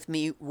shared with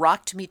me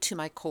rocked me to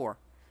my core,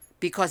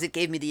 because it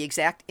gave me the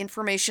exact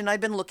information I'd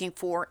been looking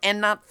for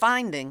and not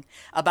finding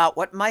about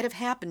what might have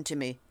happened to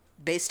me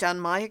based on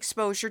my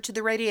exposure to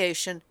the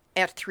radiation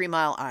at 3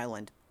 Mile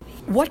Island.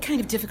 What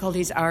kind of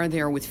difficulties are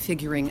there with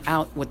figuring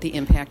out what the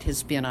impact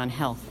has been on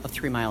health of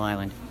 3 Mile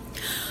Island?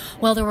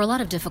 Well, there were a lot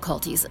of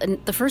difficulties.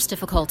 And the first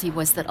difficulty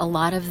was that a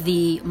lot of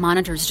the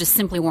monitors just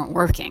simply weren't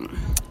working.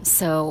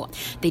 So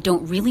they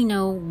don't really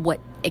know what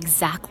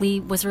exactly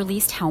was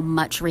released, how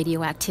much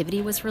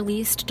radioactivity was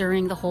released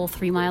during the whole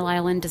 3 Mile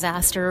Island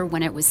disaster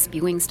when it was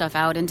spewing stuff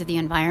out into the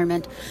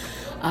environment.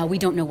 We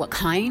don't know what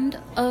kind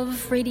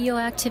of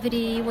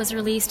radioactivity was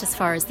released as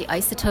far as the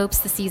isotopes,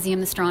 the cesium,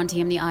 the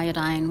strontium, the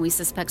iodine. We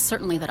suspect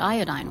certainly that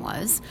iodine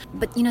was.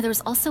 But, there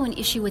was also an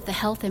issue with the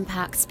health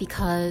impacts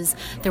because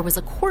there was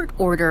a court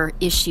order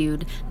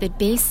issued that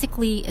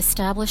basically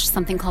established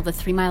something called the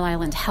 3 Mile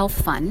Island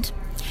Health Fund.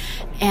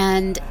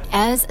 And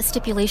as a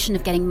stipulation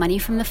of getting money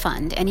from the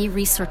fund, any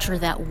researcher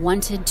that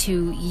wanted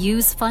to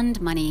use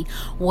fund money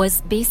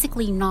was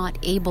basically not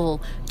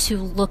able to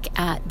look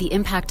at the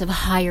impact of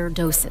higher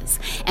doses.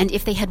 And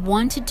if they had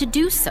wanted to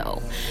do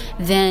so,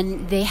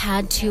 then they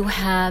had to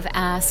have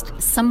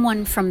asked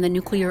someone from the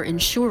nuclear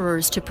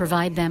insurers to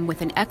provide them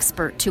with an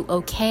expert to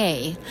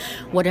okay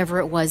whatever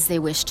it was they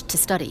wished to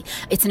study.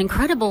 It's an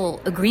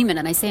incredible agreement,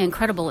 and I say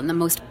incredible in the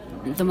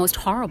most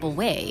horrible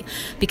way,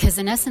 because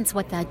in essence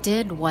what that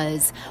did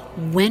was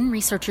when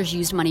researchers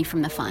used money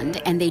from the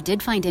fund and they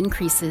did find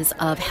increases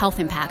of health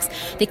impacts,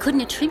 they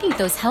couldn't attribute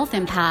those health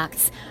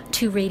impacts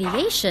to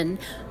radiation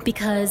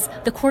because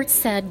the court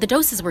said the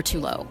doses were too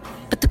low.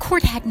 But the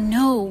court had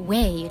no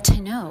way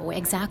to know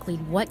exactly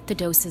what the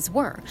doses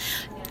were.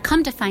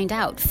 Come to find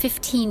out,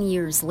 15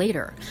 years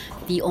later,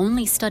 the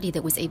only study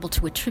that was able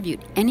to attribute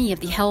any of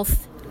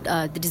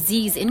the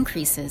disease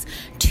increases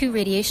to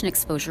radiation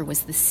exposure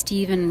was the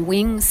Stephen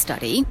Wing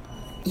study.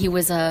 He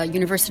was a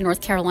University of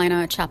North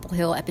Carolina, Chapel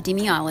Hill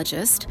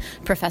epidemiologist,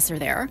 professor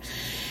there.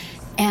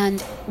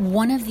 And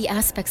one of the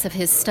aspects of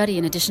his study,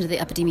 in addition to the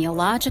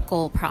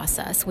epidemiological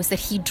process, was that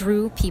he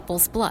drew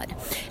people's blood.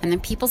 And the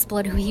people's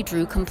blood who he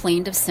drew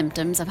complained of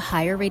symptoms of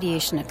higher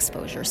radiation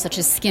exposure, such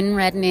as skin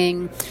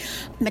reddening,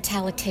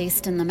 metallic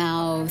taste in the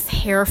mouth,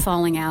 hair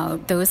falling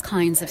out, those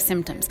kinds of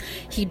symptoms.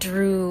 He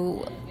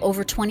drew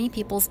over 20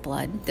 people's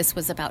blood. This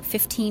was about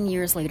 15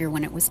 years later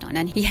when it was done.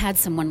 And he had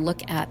someone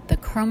look at the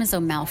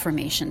chromosome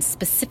malformation,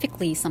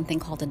 specifically something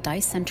called a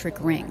dicentric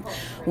ring,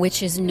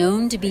 which is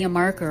known to be a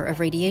marker of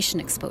radiation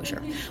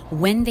exposure.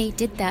 When they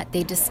did that,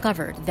 they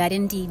discovered that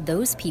indeed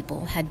those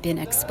people had been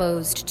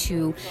exposed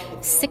to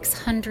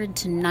 600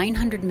 to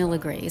 900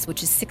 milligrays,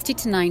 which is 60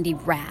 to 90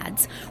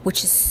 rads,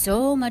 which is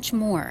so much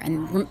more.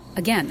 And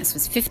again, this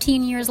was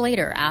 15 years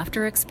later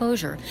after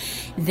exposure.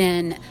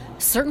 Then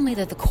certainly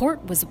that the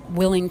court was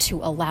willing to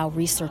allow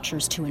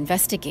researchers to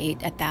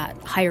investigate at that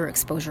higher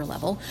exposure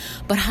level,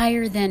 but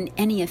higher than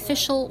any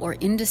official or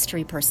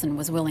industry person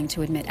was willing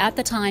to admit at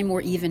the time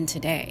or even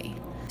today.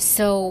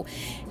 So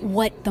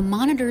what the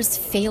monitors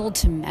failed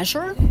to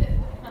measure,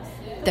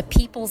 the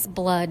people's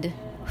blood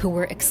who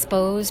were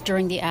exposed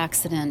during the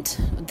accident,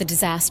 the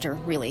disaster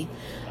really,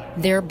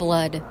 their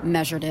blood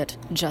measured it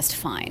just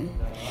fine.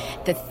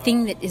 The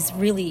thing that is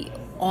really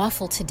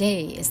awful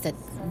today is that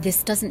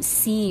this doesn't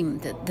seem,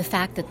 the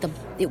fact that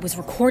it was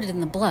recorded in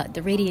the blood,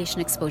 the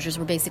radiation exposures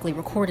were basically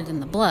recorded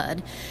in the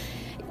blood,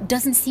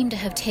 doesn't seem to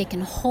have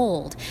taken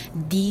hold.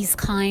 These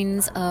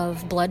kinds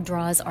of blood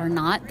draws are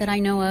not, that I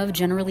know of,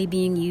 generally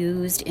being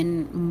used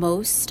in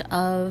most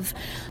of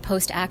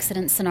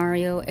post-accident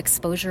scenario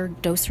exposure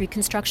dose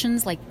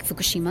reconstructions, like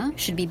Fukushima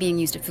should be being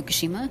used at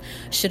Fukushima,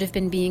 should have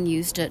been being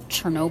used at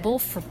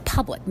Chernobyl for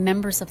public,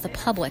 members of the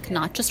public,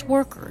 not just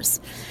workers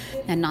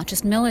and not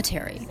just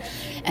military.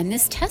 And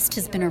this test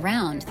has been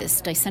around, this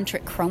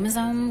dicentric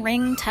chromosome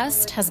ring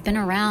test has been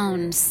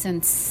around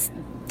since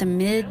the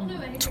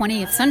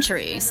mid-20th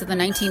century, so the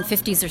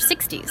 1950s or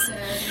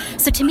 60s.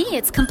 So to me,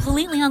 it's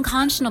completely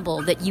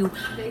unconscionable that you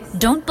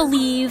don't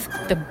believe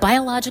the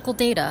biological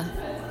data,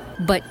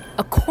 but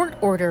a court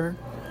order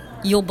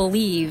you'll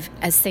believe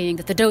as saying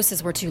that the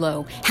doses were too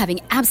low, having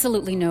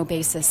absolutely no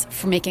basis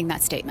for making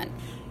that statement.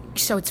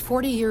 So it's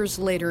 40 years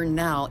later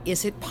now.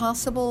 Is it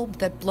possible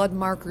that blood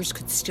markers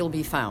could still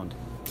be found?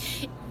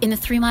 In the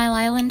 3 Mile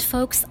Island,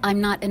 folks, I'm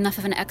not enough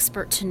of an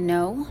expert to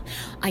know.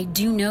 I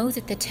do know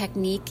that the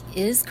technique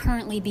is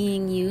currently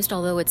being used,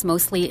 although it's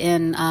mostly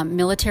in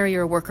military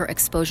or worker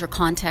exposure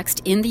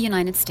context in the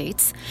United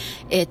States.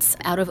 It's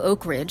out of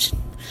Oak Ridge.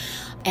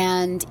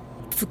 And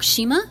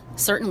Fukushima,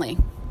 certainly.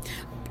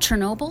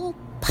 Chernobyl,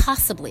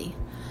 possibly.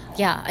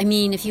 Yeah, I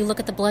mean, if you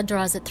look at the blood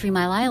draws at 3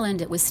 Mile Island,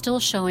 it was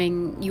still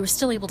showing, you were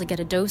still able to get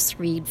a dose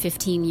read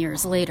 15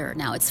 years later.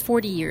 Now it's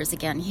 40 years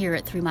again here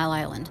at 3 Mile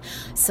Island.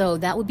 So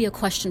that would be a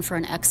question for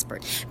an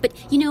expert. But,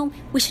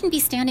 we shouldn't be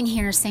standing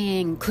here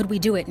saying, could we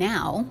do it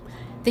now?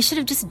 They should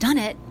have just done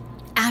it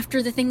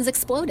after the things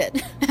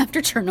exploded. After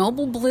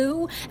Chernobyl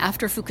blew,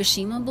 after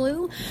Fukushima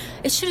blew.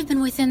 It should have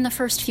been within the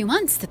first few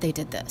months that they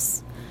did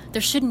this.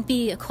 There shouldn't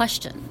be a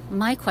question.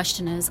 My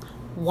question is,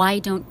 why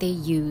don't they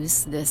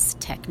use this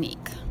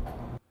technique?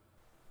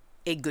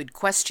 A good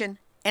question,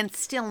 and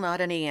still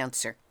not any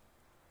answer.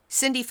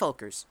 Cindy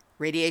Folkers,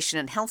 Radiation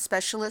and Health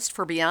Specialist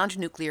for Beyond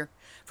Nuclear,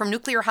 from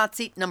Nuclear Hot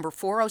Seat number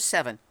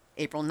 407,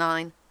 April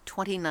 9,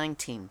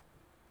 2019.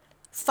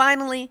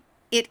 Finally,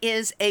 It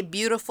is a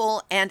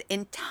beautiful and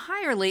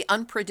entirely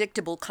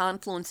unpredictable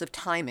confluence of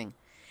timing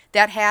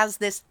that has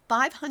this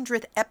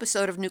 500th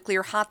episode of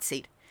Nuclear Hot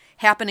Seat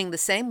happening the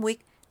same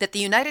week that the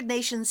United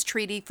Nations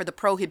Treaty for the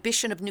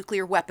Prohibition of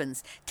Nuclear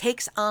Weapons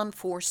takes on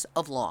force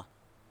of law.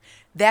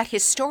 That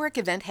historic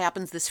event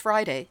happens this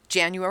Friday,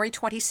 January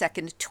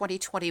 22nd,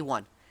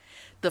 2021.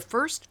 The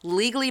first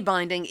legally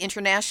binding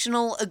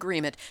international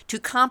agreement to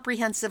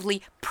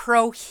comprehensively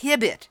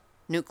prohibit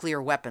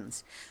nuclear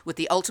weapons, with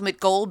the ultimate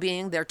goal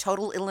being their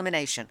total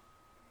elimination.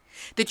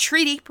 The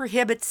treaty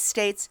prohibits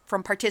states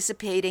from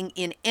participating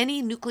in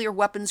any nuclear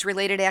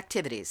weapons-related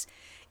activities,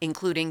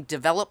 including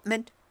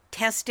development,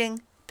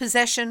 testing,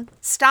 possession,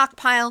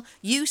 stockpile,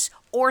 use,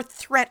 or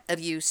threat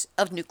of use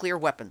of nuclear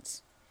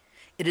weapons.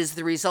 It is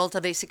the result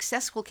of a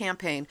successful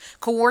campaign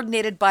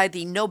coordinated by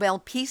the Nobel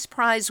Peace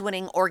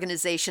Prize-winning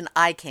organization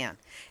ICAN,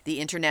 the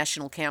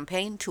International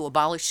Campaign to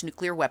Abolish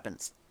Nuclear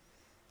Weapons.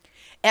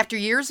 After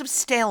years of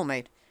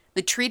stalemate,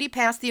 the treaty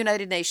passed the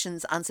United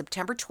Nations on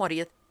September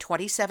 20th,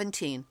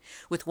 2017,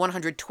 with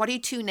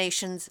 122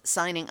 nations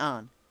signing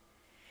on.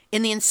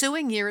 In the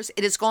ensuing years,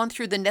 it has gone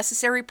through the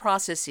necessary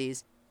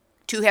processes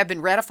to have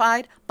been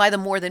ratified by the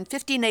more than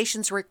 50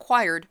 nations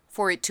required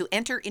for it to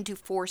enter into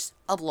force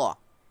of law.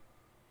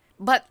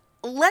 But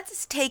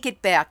let's take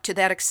it back to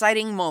that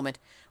exciting moment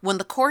when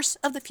the course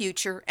of the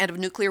future and of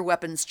nuclear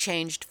weapons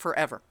changed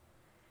forever.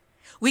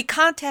 We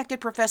contacted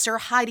Professor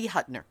Heidi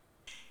Huttner.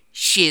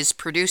 She is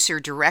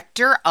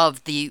producer-director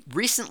of the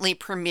recently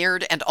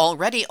premiered and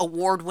already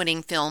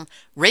award-winning film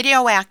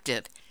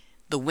Radioactive,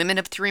 The Women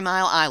of 3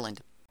 Mile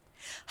Island.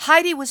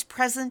 Heidi was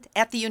present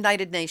at the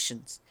United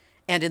Nations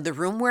and in the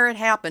room where it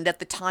happened at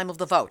the time of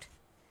the vote.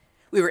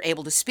 We were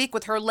able to speak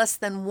with her less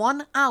than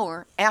 1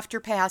 hour after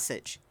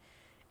passage.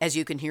 As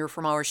you can hear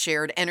from our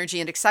shared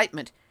energy and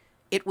excitement,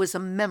 it was a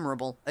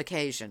memorable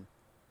occasion.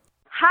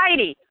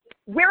 Heidi,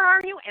 where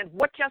are you and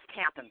what just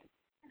happened?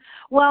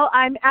 Well,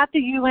 I'm at the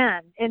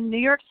UN in New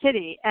York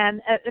City,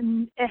 and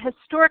a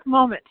historic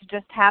moment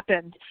just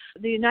happened.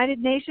 The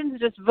United Nations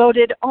just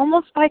voted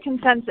almost by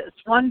consensus,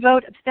 1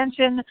 vote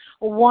abstention,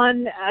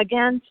 1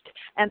 against,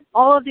 and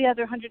all of the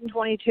other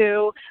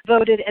 122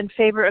 voted in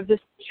favor of this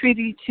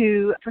treaty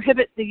to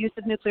prohibit the use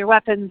of nuclear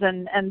weapons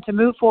and to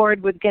move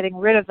forward with getting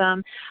rid of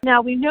them.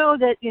 Now, we know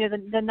that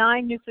the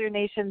 9 nuclear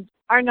nations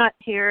are not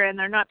here and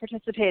they're not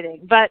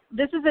participating. But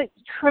this is a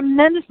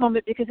tremendous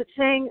moment because it's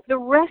saying the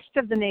rest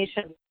of the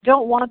nation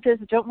don't want this,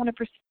 don't want to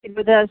proceed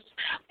with this,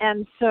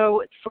 and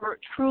so for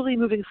truly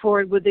moving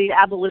forward with the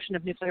abolition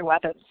of nuclear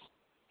weapons.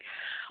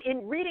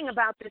 In reading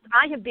about this,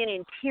 I have been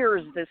in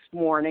tears this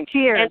morning.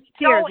 Tears,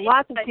 so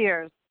lots of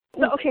tears.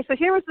 So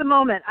here was the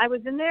moment. I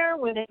was in there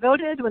when they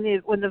voted,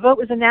 when the vote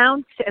was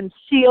announced and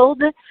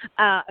sealed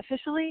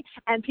officially,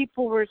 and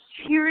people were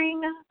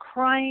cheering,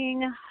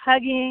 crying,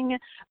 hugging.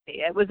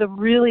 It was a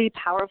really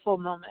powerful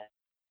moment.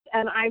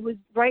 And I was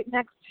right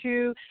next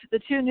to the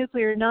 2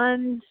 nuclear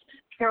nuns,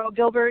 Carol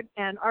Gilbert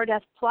and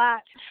Ardeth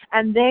Platt,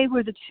 and they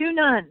were the 2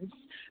 nuns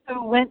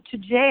who went to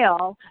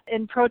jail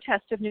in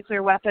protest of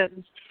nuclear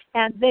weapons,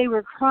 and they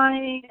were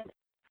crying.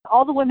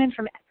 All the women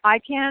from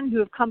ICAN who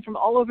have come from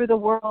all over the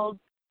world,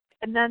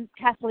 and then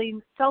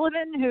Kathleen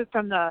Sullivan, who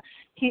from the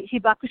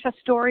Hibakusha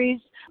Stories,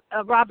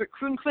 Robert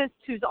Kronquist,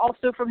 who's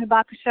also from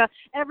Hibakusha.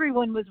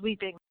 Everyone was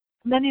weeping.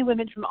 Many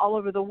women from all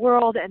over the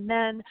world, and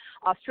then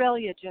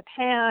Australia,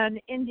 Japan,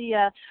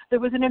 India.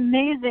 There was an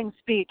amazing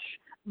speech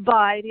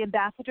by the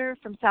ambassador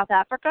from South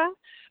Africa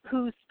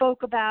who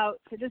spoke about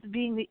this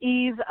being the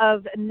eve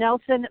of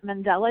Nelson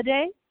Mandela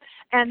Day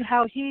and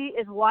how he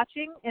is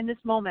watching in this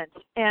moment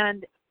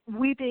and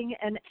weeping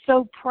and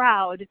so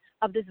proud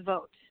of this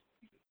vote.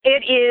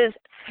 It is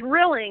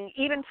thrilling,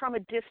 even from a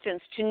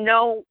distance, to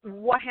know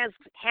what has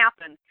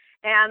happened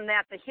and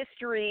that the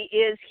history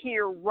is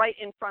here right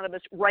in front of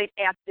us, right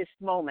at this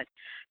moment.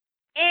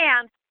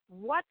 And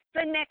what's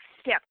the next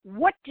step?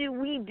 What do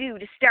we do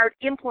to start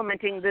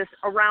implementing this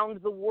around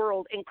the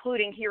world,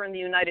 including here in the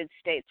United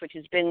States, which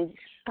has been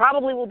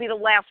probably will be the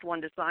last one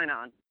to sign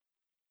on?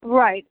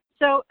 Right.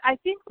 So I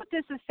think what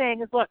this is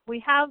saying is, look,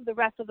 we have the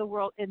rest of the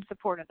world in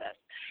support of this.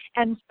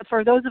 And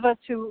for those of us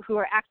who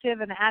are active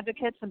and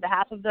advocates on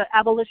behalf of the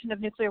abolition of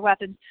nuclear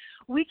weapons,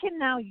 we can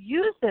now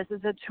use this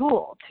as a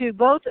tool to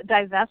both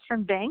divest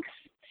from banks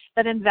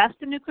that invest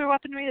in nuclear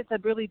weaponry. It's a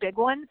really big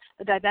one,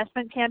 the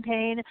divestment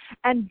campaign,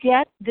 and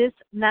get this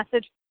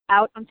message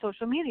out on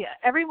social media.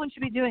 Everyone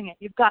should be doing it.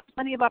 You've got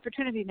plenty of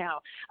opportunity now.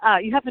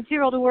 You have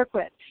material to work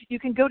with. You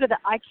can go to the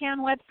ICAN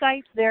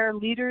website. There are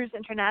leaders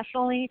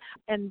internationally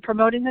in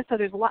promoting this, so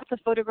there's lots of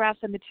photographs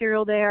and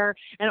material there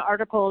and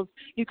articles.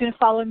 You can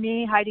follow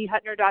me,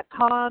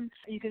 HeidiHuttner.com.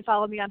 You can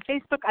follow me on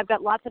Facebook. I've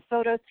got lots of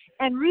photos.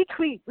 And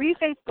retweet,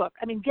 re-Facebook.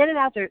 I mean, get it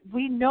out there.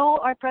 We know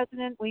our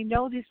president. We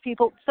know these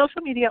people.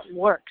 Social media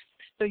works.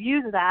 So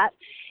use that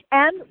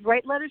and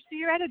write letters to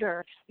your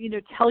editor.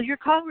 Tell your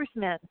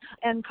congressmen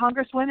and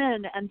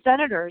congresswomen and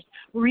senators,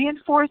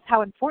 reinforce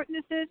how important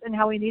this is and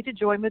how we need to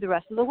join with the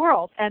rest of the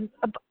world and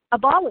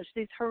abolish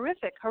these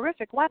horrific,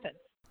 horrific weapons.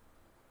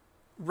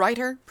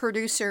 Writer,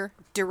 producer,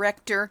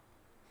 director,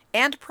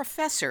 and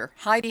Professor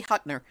Heidi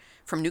Huttner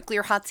from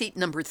Nuclear Hot Seat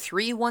number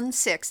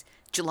 316,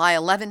 July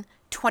 11,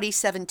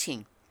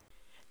 2017.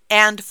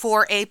 And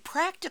for a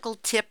practical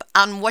tip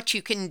on what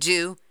you can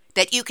do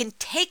that you can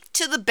take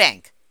to the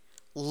bank,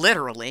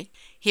 literally,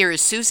 here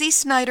is Susie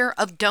Snyder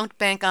of Don't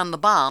Bank on the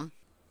Bomb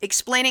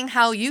explaining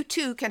how you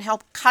too can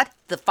help cut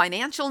the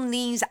financial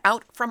knees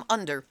out from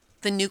under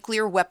the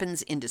nuclear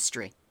weapons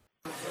industry.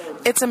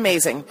 It's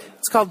amazing.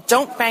 It's called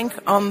Don't Bank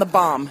on the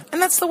Bomb. And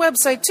that's the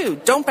website too,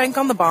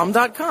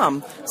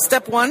 don'tbankonthebomb.com.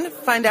 Step 1,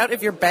 find out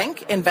if your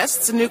bank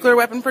invests in nuclear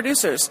weapon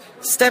producers.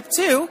 Step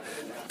 2,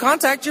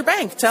 contact your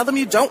bank. Tell them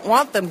you don't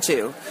want them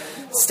to.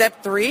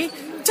 Step 3,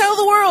 tell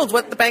the world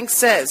what the bank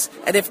says.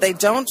 And if they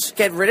don't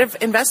get rid of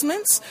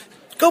investments,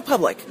 go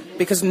public,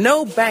 because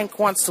no bank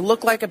wants to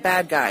look like a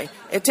bad guy.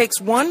 It takes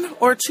 1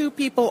 or 2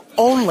 people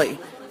only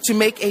to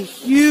make a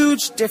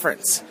huge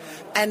difference.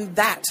 And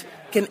that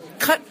can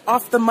cut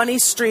off the money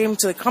stream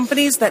to the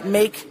companies that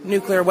make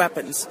nuclear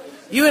weapons.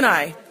 You and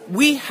I,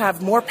 we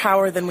have more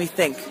power than we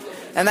think,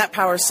 and that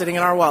power is sitting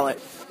in our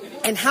wallet.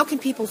 And how can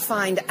people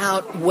find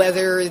out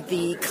whether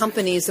the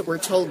companies that we're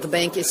told the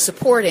bank is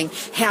supporting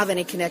have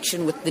any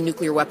connection with the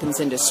nuclear weapons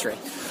industry?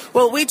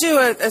 Well, we do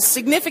a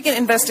significant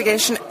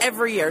investigation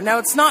every year. Now,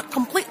 it's not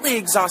completely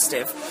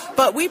exhaustive,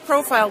 but we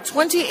profile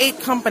 28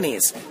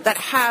 companies that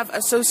have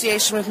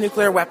association with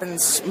nuclear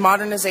weapons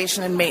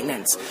modernization and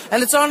maintenance.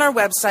 And it's on our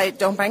website,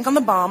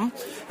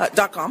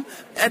 don'tbankonthebomb.com.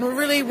 And we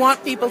really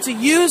want people to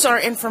use our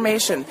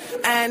information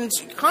and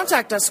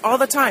contact us all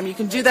the time. You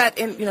can do that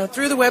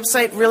through the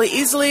website really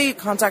easily.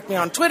 Contact me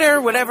on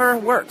Twitter, whatever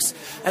works.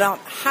 And I'm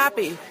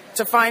happy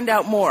to find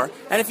out more.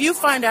 And if you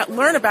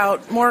learn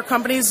about more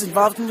companies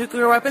involved in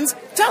nuclear weapons,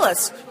 tell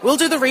us. We'll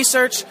do the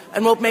research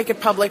and we'll make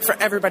it public for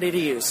everybody to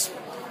use.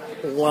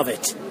 Love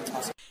it.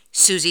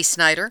 Susie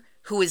Snyder,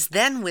 who is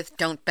then with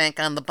Don't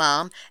Bank on the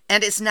Bomb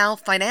and is now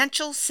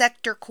Financial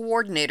Sector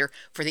Coordinator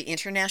for the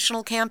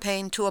International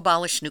Campaign to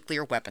Abolish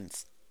Nuclear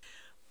Weapons.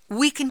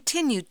 We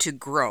continue to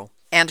grow,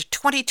 and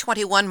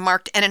 2021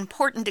 marked an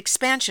important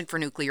expansion for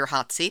Nuclear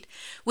Hot Seat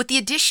with the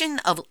addition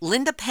of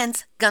Linda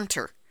Pence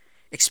Gunter,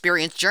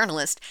 experienced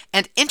journalist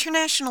and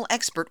international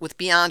expert with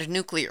Beyond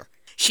Nuclear.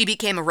 She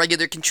became a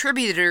regular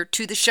contributor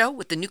to the show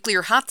with the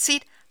Nuclear Hot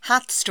Seat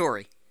Hot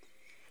Story.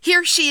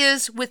 Here she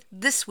is with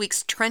this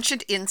week's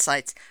trenchant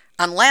insights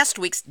on last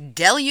week's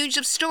deluge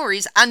of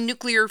stories on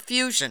nuclear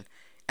fusion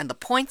and the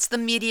points the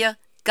media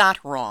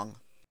got wrong.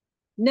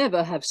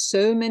 Never have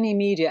so many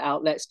media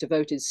outlets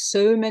devoted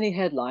so many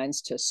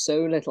headlines to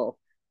so little.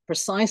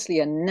 Precisely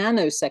a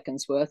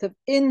nanosecond's worth of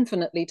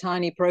infinitely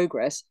tiny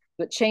progress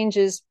that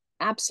changes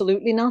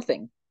absolutely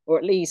nothing, or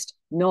at least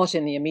not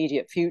in the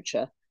immediate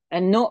future,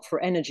 and not for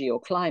energy or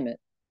climate.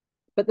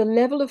 But the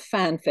level of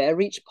fanfare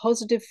reached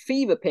positive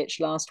fever pitch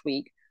last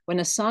week when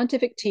a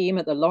scientific team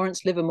at the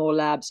Lawrence Livermore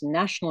Lab's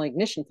National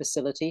Ignition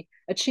Facility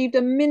achieved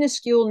a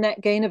minuscule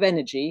net gain of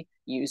energy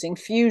using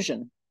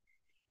fusion.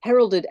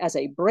 Heralded as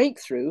a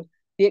breakthrough,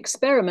 the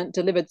experiment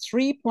delivered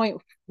 3.15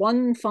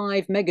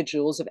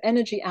 megajoules of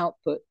energy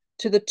output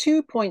to the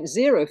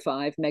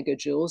 2.05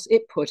 megajoules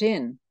it put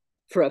in,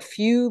 for a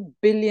few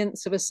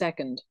billionths of a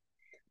second.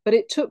 But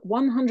it took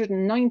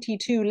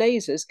 192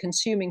 lasers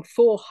consuming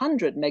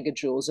 400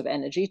 megajoules of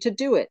energy to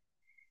do it.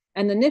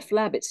 And the NIF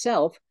lab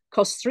itself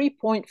cost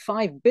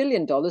 $3.5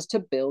 billion to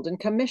build and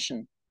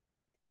commission.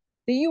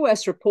 The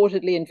US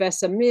reportedly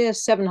invests a mere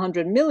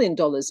 $700 million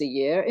a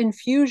year in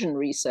fusion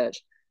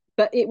research,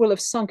 but it will have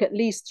sunk at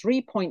least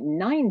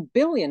 $3.9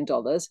 billion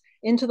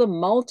into the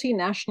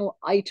multinational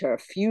ITER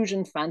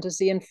fusion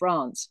fantasy in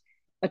France,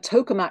 a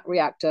tokamak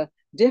reactor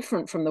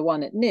different from the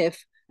one at NIF,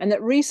 and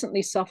that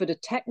recently suffered a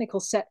technical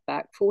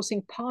setback,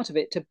 forcing part of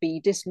it to be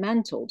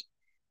dismantled.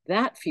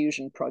 That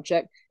fusion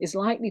project is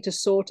likely to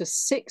soar to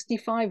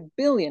 $65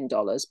 billion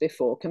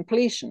before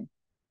completion.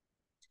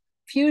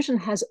 Fusion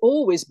has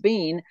always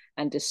been,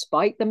 and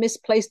despite the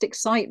misplaced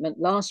excitement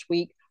last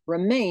week,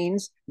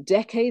 remains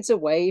decades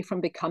away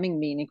from becoming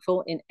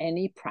meaningful in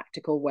any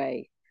practical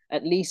way,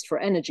 at least for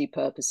energy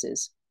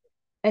purposes.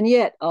 And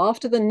yet,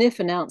 after the NIF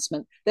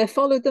announcement, there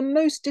followed the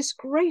most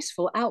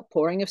disgraceful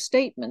outpouring of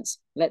statements,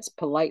 let's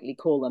politely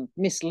call them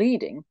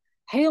misleading,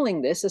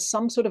 hailing this as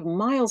some sort of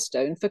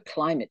milestone for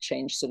climate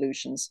change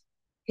solutions.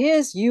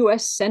 Here's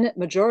US Senate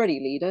Majority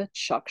Leader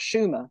Chuck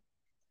Schumer.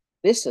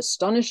 This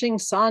astonishing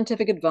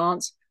scientific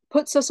advance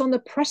puts us on the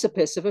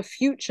precipice of a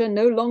future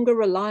no longer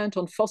reliant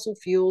on fossil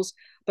fuels,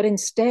 but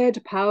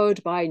instead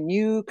powered by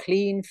new,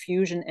 clean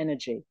fusion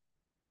energy.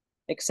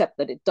 Except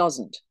that it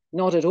doesn't,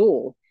 not at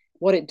all.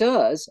 What it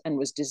does, and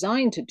was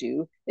designed to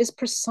do, is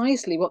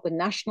precisely what the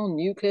National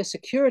Nuclear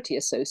Security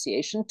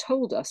Association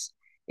told us.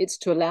 It's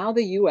to allow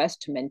the US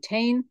to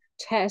maintain,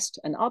 test,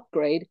 and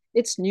upgrade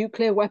its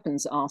nuclear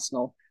weapons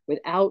arsenal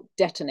without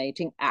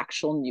detonating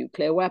actual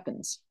nuclear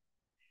weapons.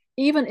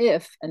 Even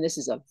if, and this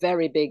is a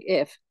very big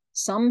if,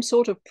 some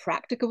sort of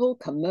practicable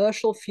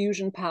commercial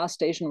fusion power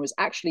station was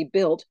actually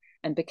built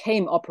and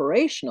became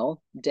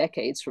operational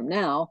decades from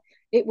now,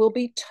 it will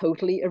be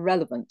totally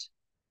irrelevant.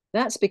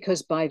 That's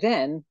because by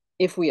then,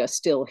 if we are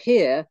still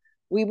here,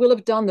 we will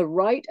have done the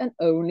right and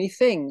only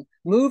thing,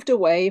 moved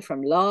away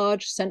from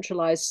large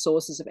centralized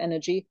sources of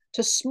energy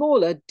to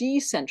smaller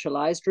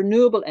decentralized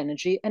renewable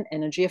energy and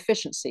energy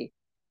efficiency,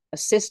 a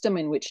system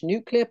in which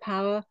nuclear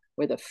power,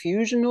 whether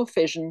fusion or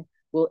fission,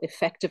 will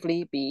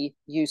effectively be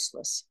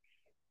useless.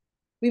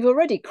 We've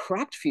already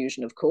cracked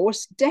fusion, of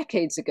course,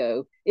 decades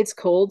ago. It's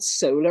called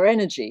solar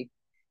energy.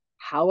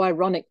 How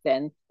ironic,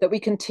 then, that we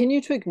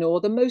continue to ignore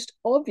the most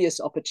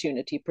obvious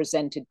opportunity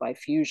presented by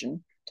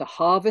fusion to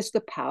harvest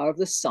the power of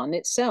the sun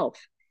itself.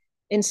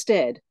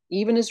 Instead,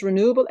 even as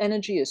renewable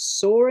energy is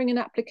soaring in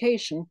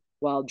application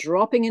while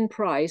dropping in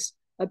price,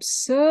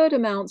 absurd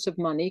amounts of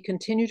money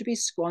continue to be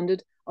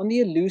squandered on the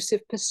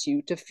elusive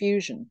pursuit of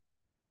fusion.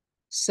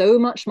 So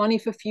much money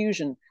for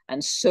fusion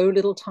and so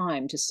little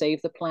time to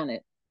save the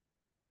planet.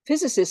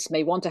 Physicists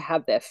may want to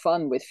have their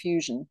fun with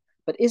fusion,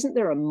 but isn't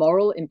there a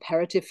moral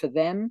imperative for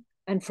them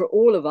and for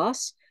all of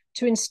us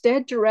to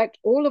instead direct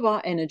all of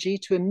our energy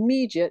to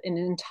immediate and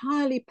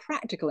entirely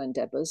practical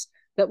endeavors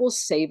that will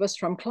save us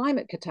from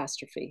climate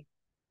catastrophe?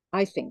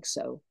 I think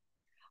so.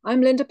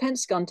 I'm Linda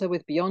Pence-Gunter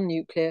with Beyond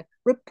Nuclear,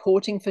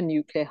 reporting for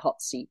Nuclear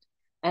Hot Seat.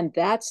 And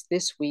that's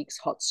this week's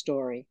hot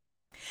story.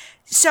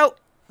 So,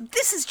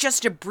 this is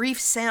just a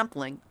brief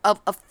sampling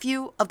of a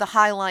few of the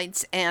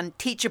highlights and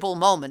teachable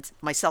moments,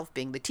 myself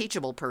being the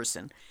teachable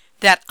person,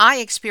 that I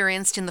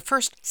experienced in the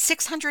first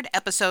 600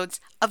 episodes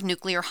of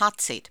Nuclear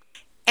Hot Seat.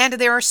 And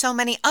there are so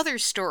many other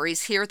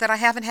stories here that I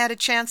haven't had a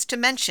chance to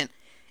mention.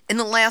 In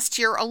the last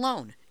year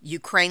alone,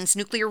 Ukraine's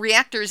nuclear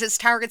reactors as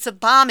targets of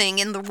bombing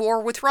in the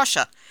war with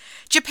Russia,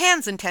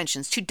 Japan's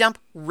intentions to dump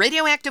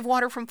radioactive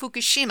water from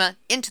Fukushima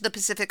into the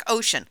Pacific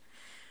Ocean,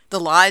 the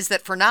lies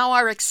that for now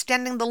are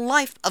extending the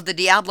life of the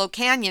Diablo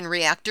Canyon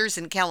reactors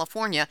in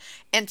California,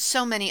 and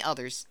so many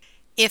others.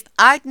 If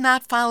I'd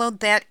not followed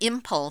that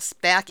impulse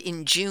back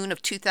in June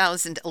of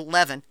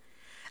 2011,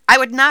 I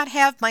would not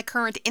have my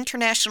current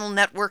international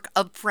network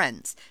of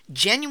friends,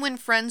 genuine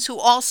friends who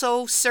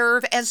also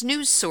serve as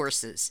news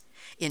sources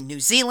in New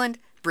Zealand,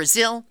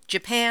 Brazil,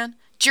 Japan,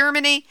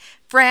 Germany,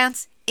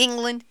 France,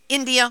 England,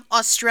 India,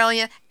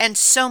 Australia, and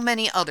so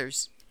many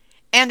others.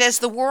 And as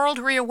the world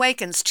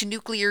reawakens to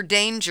nuclear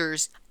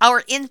dangers,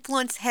 our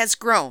influence has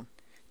grown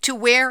to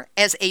where,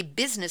 as a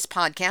business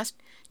podcast,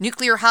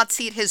 Nuclear Hot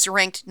Seat has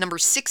ranked number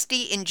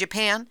 60 in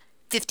Japan,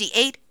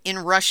 58 in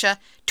Russia,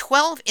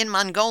 12 in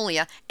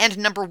Mongolia, and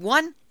number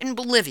 1 in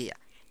Bolivia.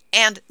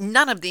 And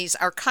none of these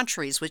are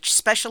countries which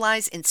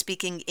specialize in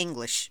speaking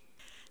English.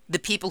 The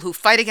people who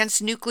fight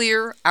against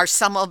nuclear are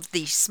some of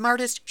the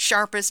smartest,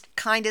 sharpest,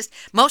 kindest,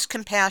 most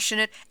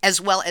compassionate, as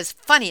well as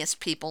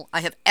funniest people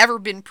I have ever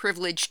been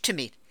privileged to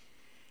meet.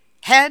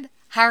 Head,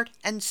 heart,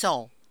 and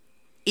soul.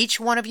 Each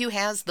one of you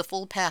has the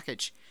full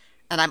package,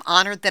 and I'm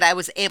honored that I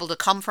was able to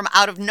come from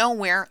out of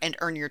nowhere and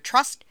earn your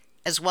trust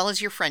as well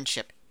as your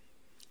friendship.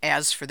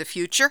 As for the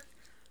future,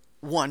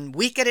 1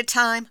 week at a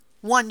time,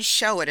 1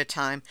 show at a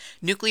time,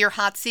 Nuclear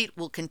Hot Seat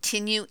will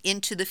continue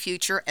into the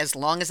future as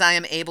long as I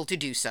am able to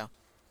do so.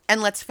 And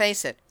let's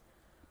face it,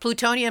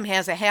 plutonium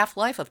has a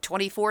half-life of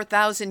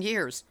 24,000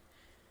 years.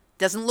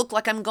 Doesn't look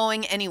like I'm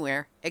going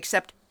anywhere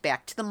except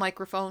back to the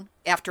microphone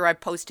after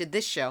I've posted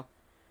this show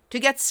to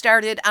get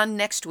started on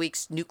next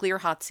week's Nuclear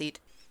Hot Seat,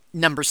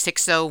 number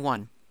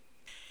 601.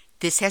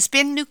 This has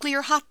been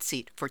Nuclear Hot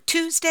Seat for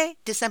Tuesday,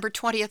 December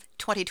 20th,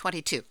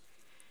 2022.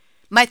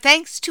 My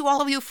thanks to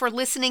all of you for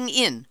listening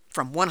in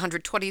from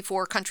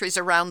 124 countries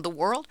around the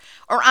world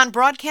or on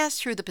broadcast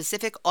through the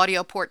Pacific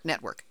Audioport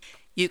Network.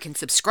 You can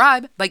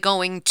subscribe by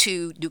going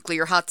to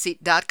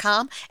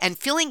nuclearhotseat.com and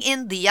filling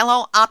in the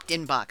yellow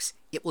opt-in box.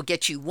 It will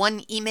get you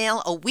 1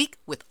 email a week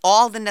with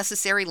all the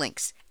necessary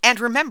links.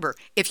 And remember,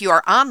 if you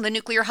are on the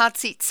Nuclear Hot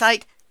Seat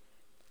site,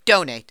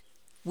 donate.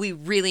 We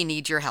really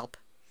need your help.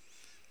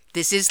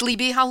 This is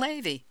Libbe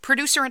HaLevy,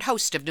 producer and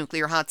host of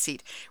Nuclear Hot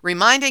Seat,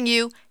 reminding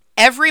you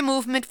every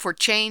movement for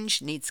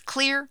change needs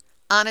clear,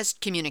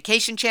 honest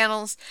communication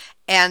channels,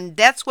 and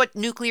that's what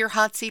Nuclear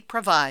Hot Seat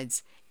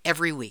provides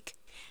every week.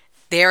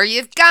 There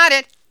you've got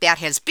it. That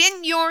has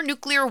been your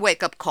nuclear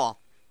wake-up call.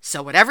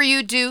 So whatever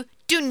you do,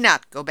 do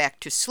not go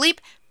back to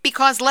sleep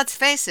because, let's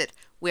face it,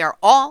 we are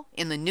all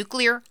in the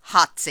Nuclear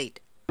Hot Seat.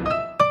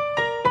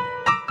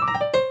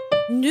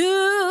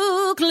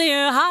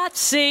 Nuclear Hot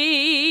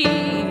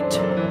Seat.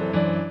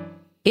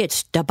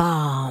 It's the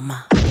bomb.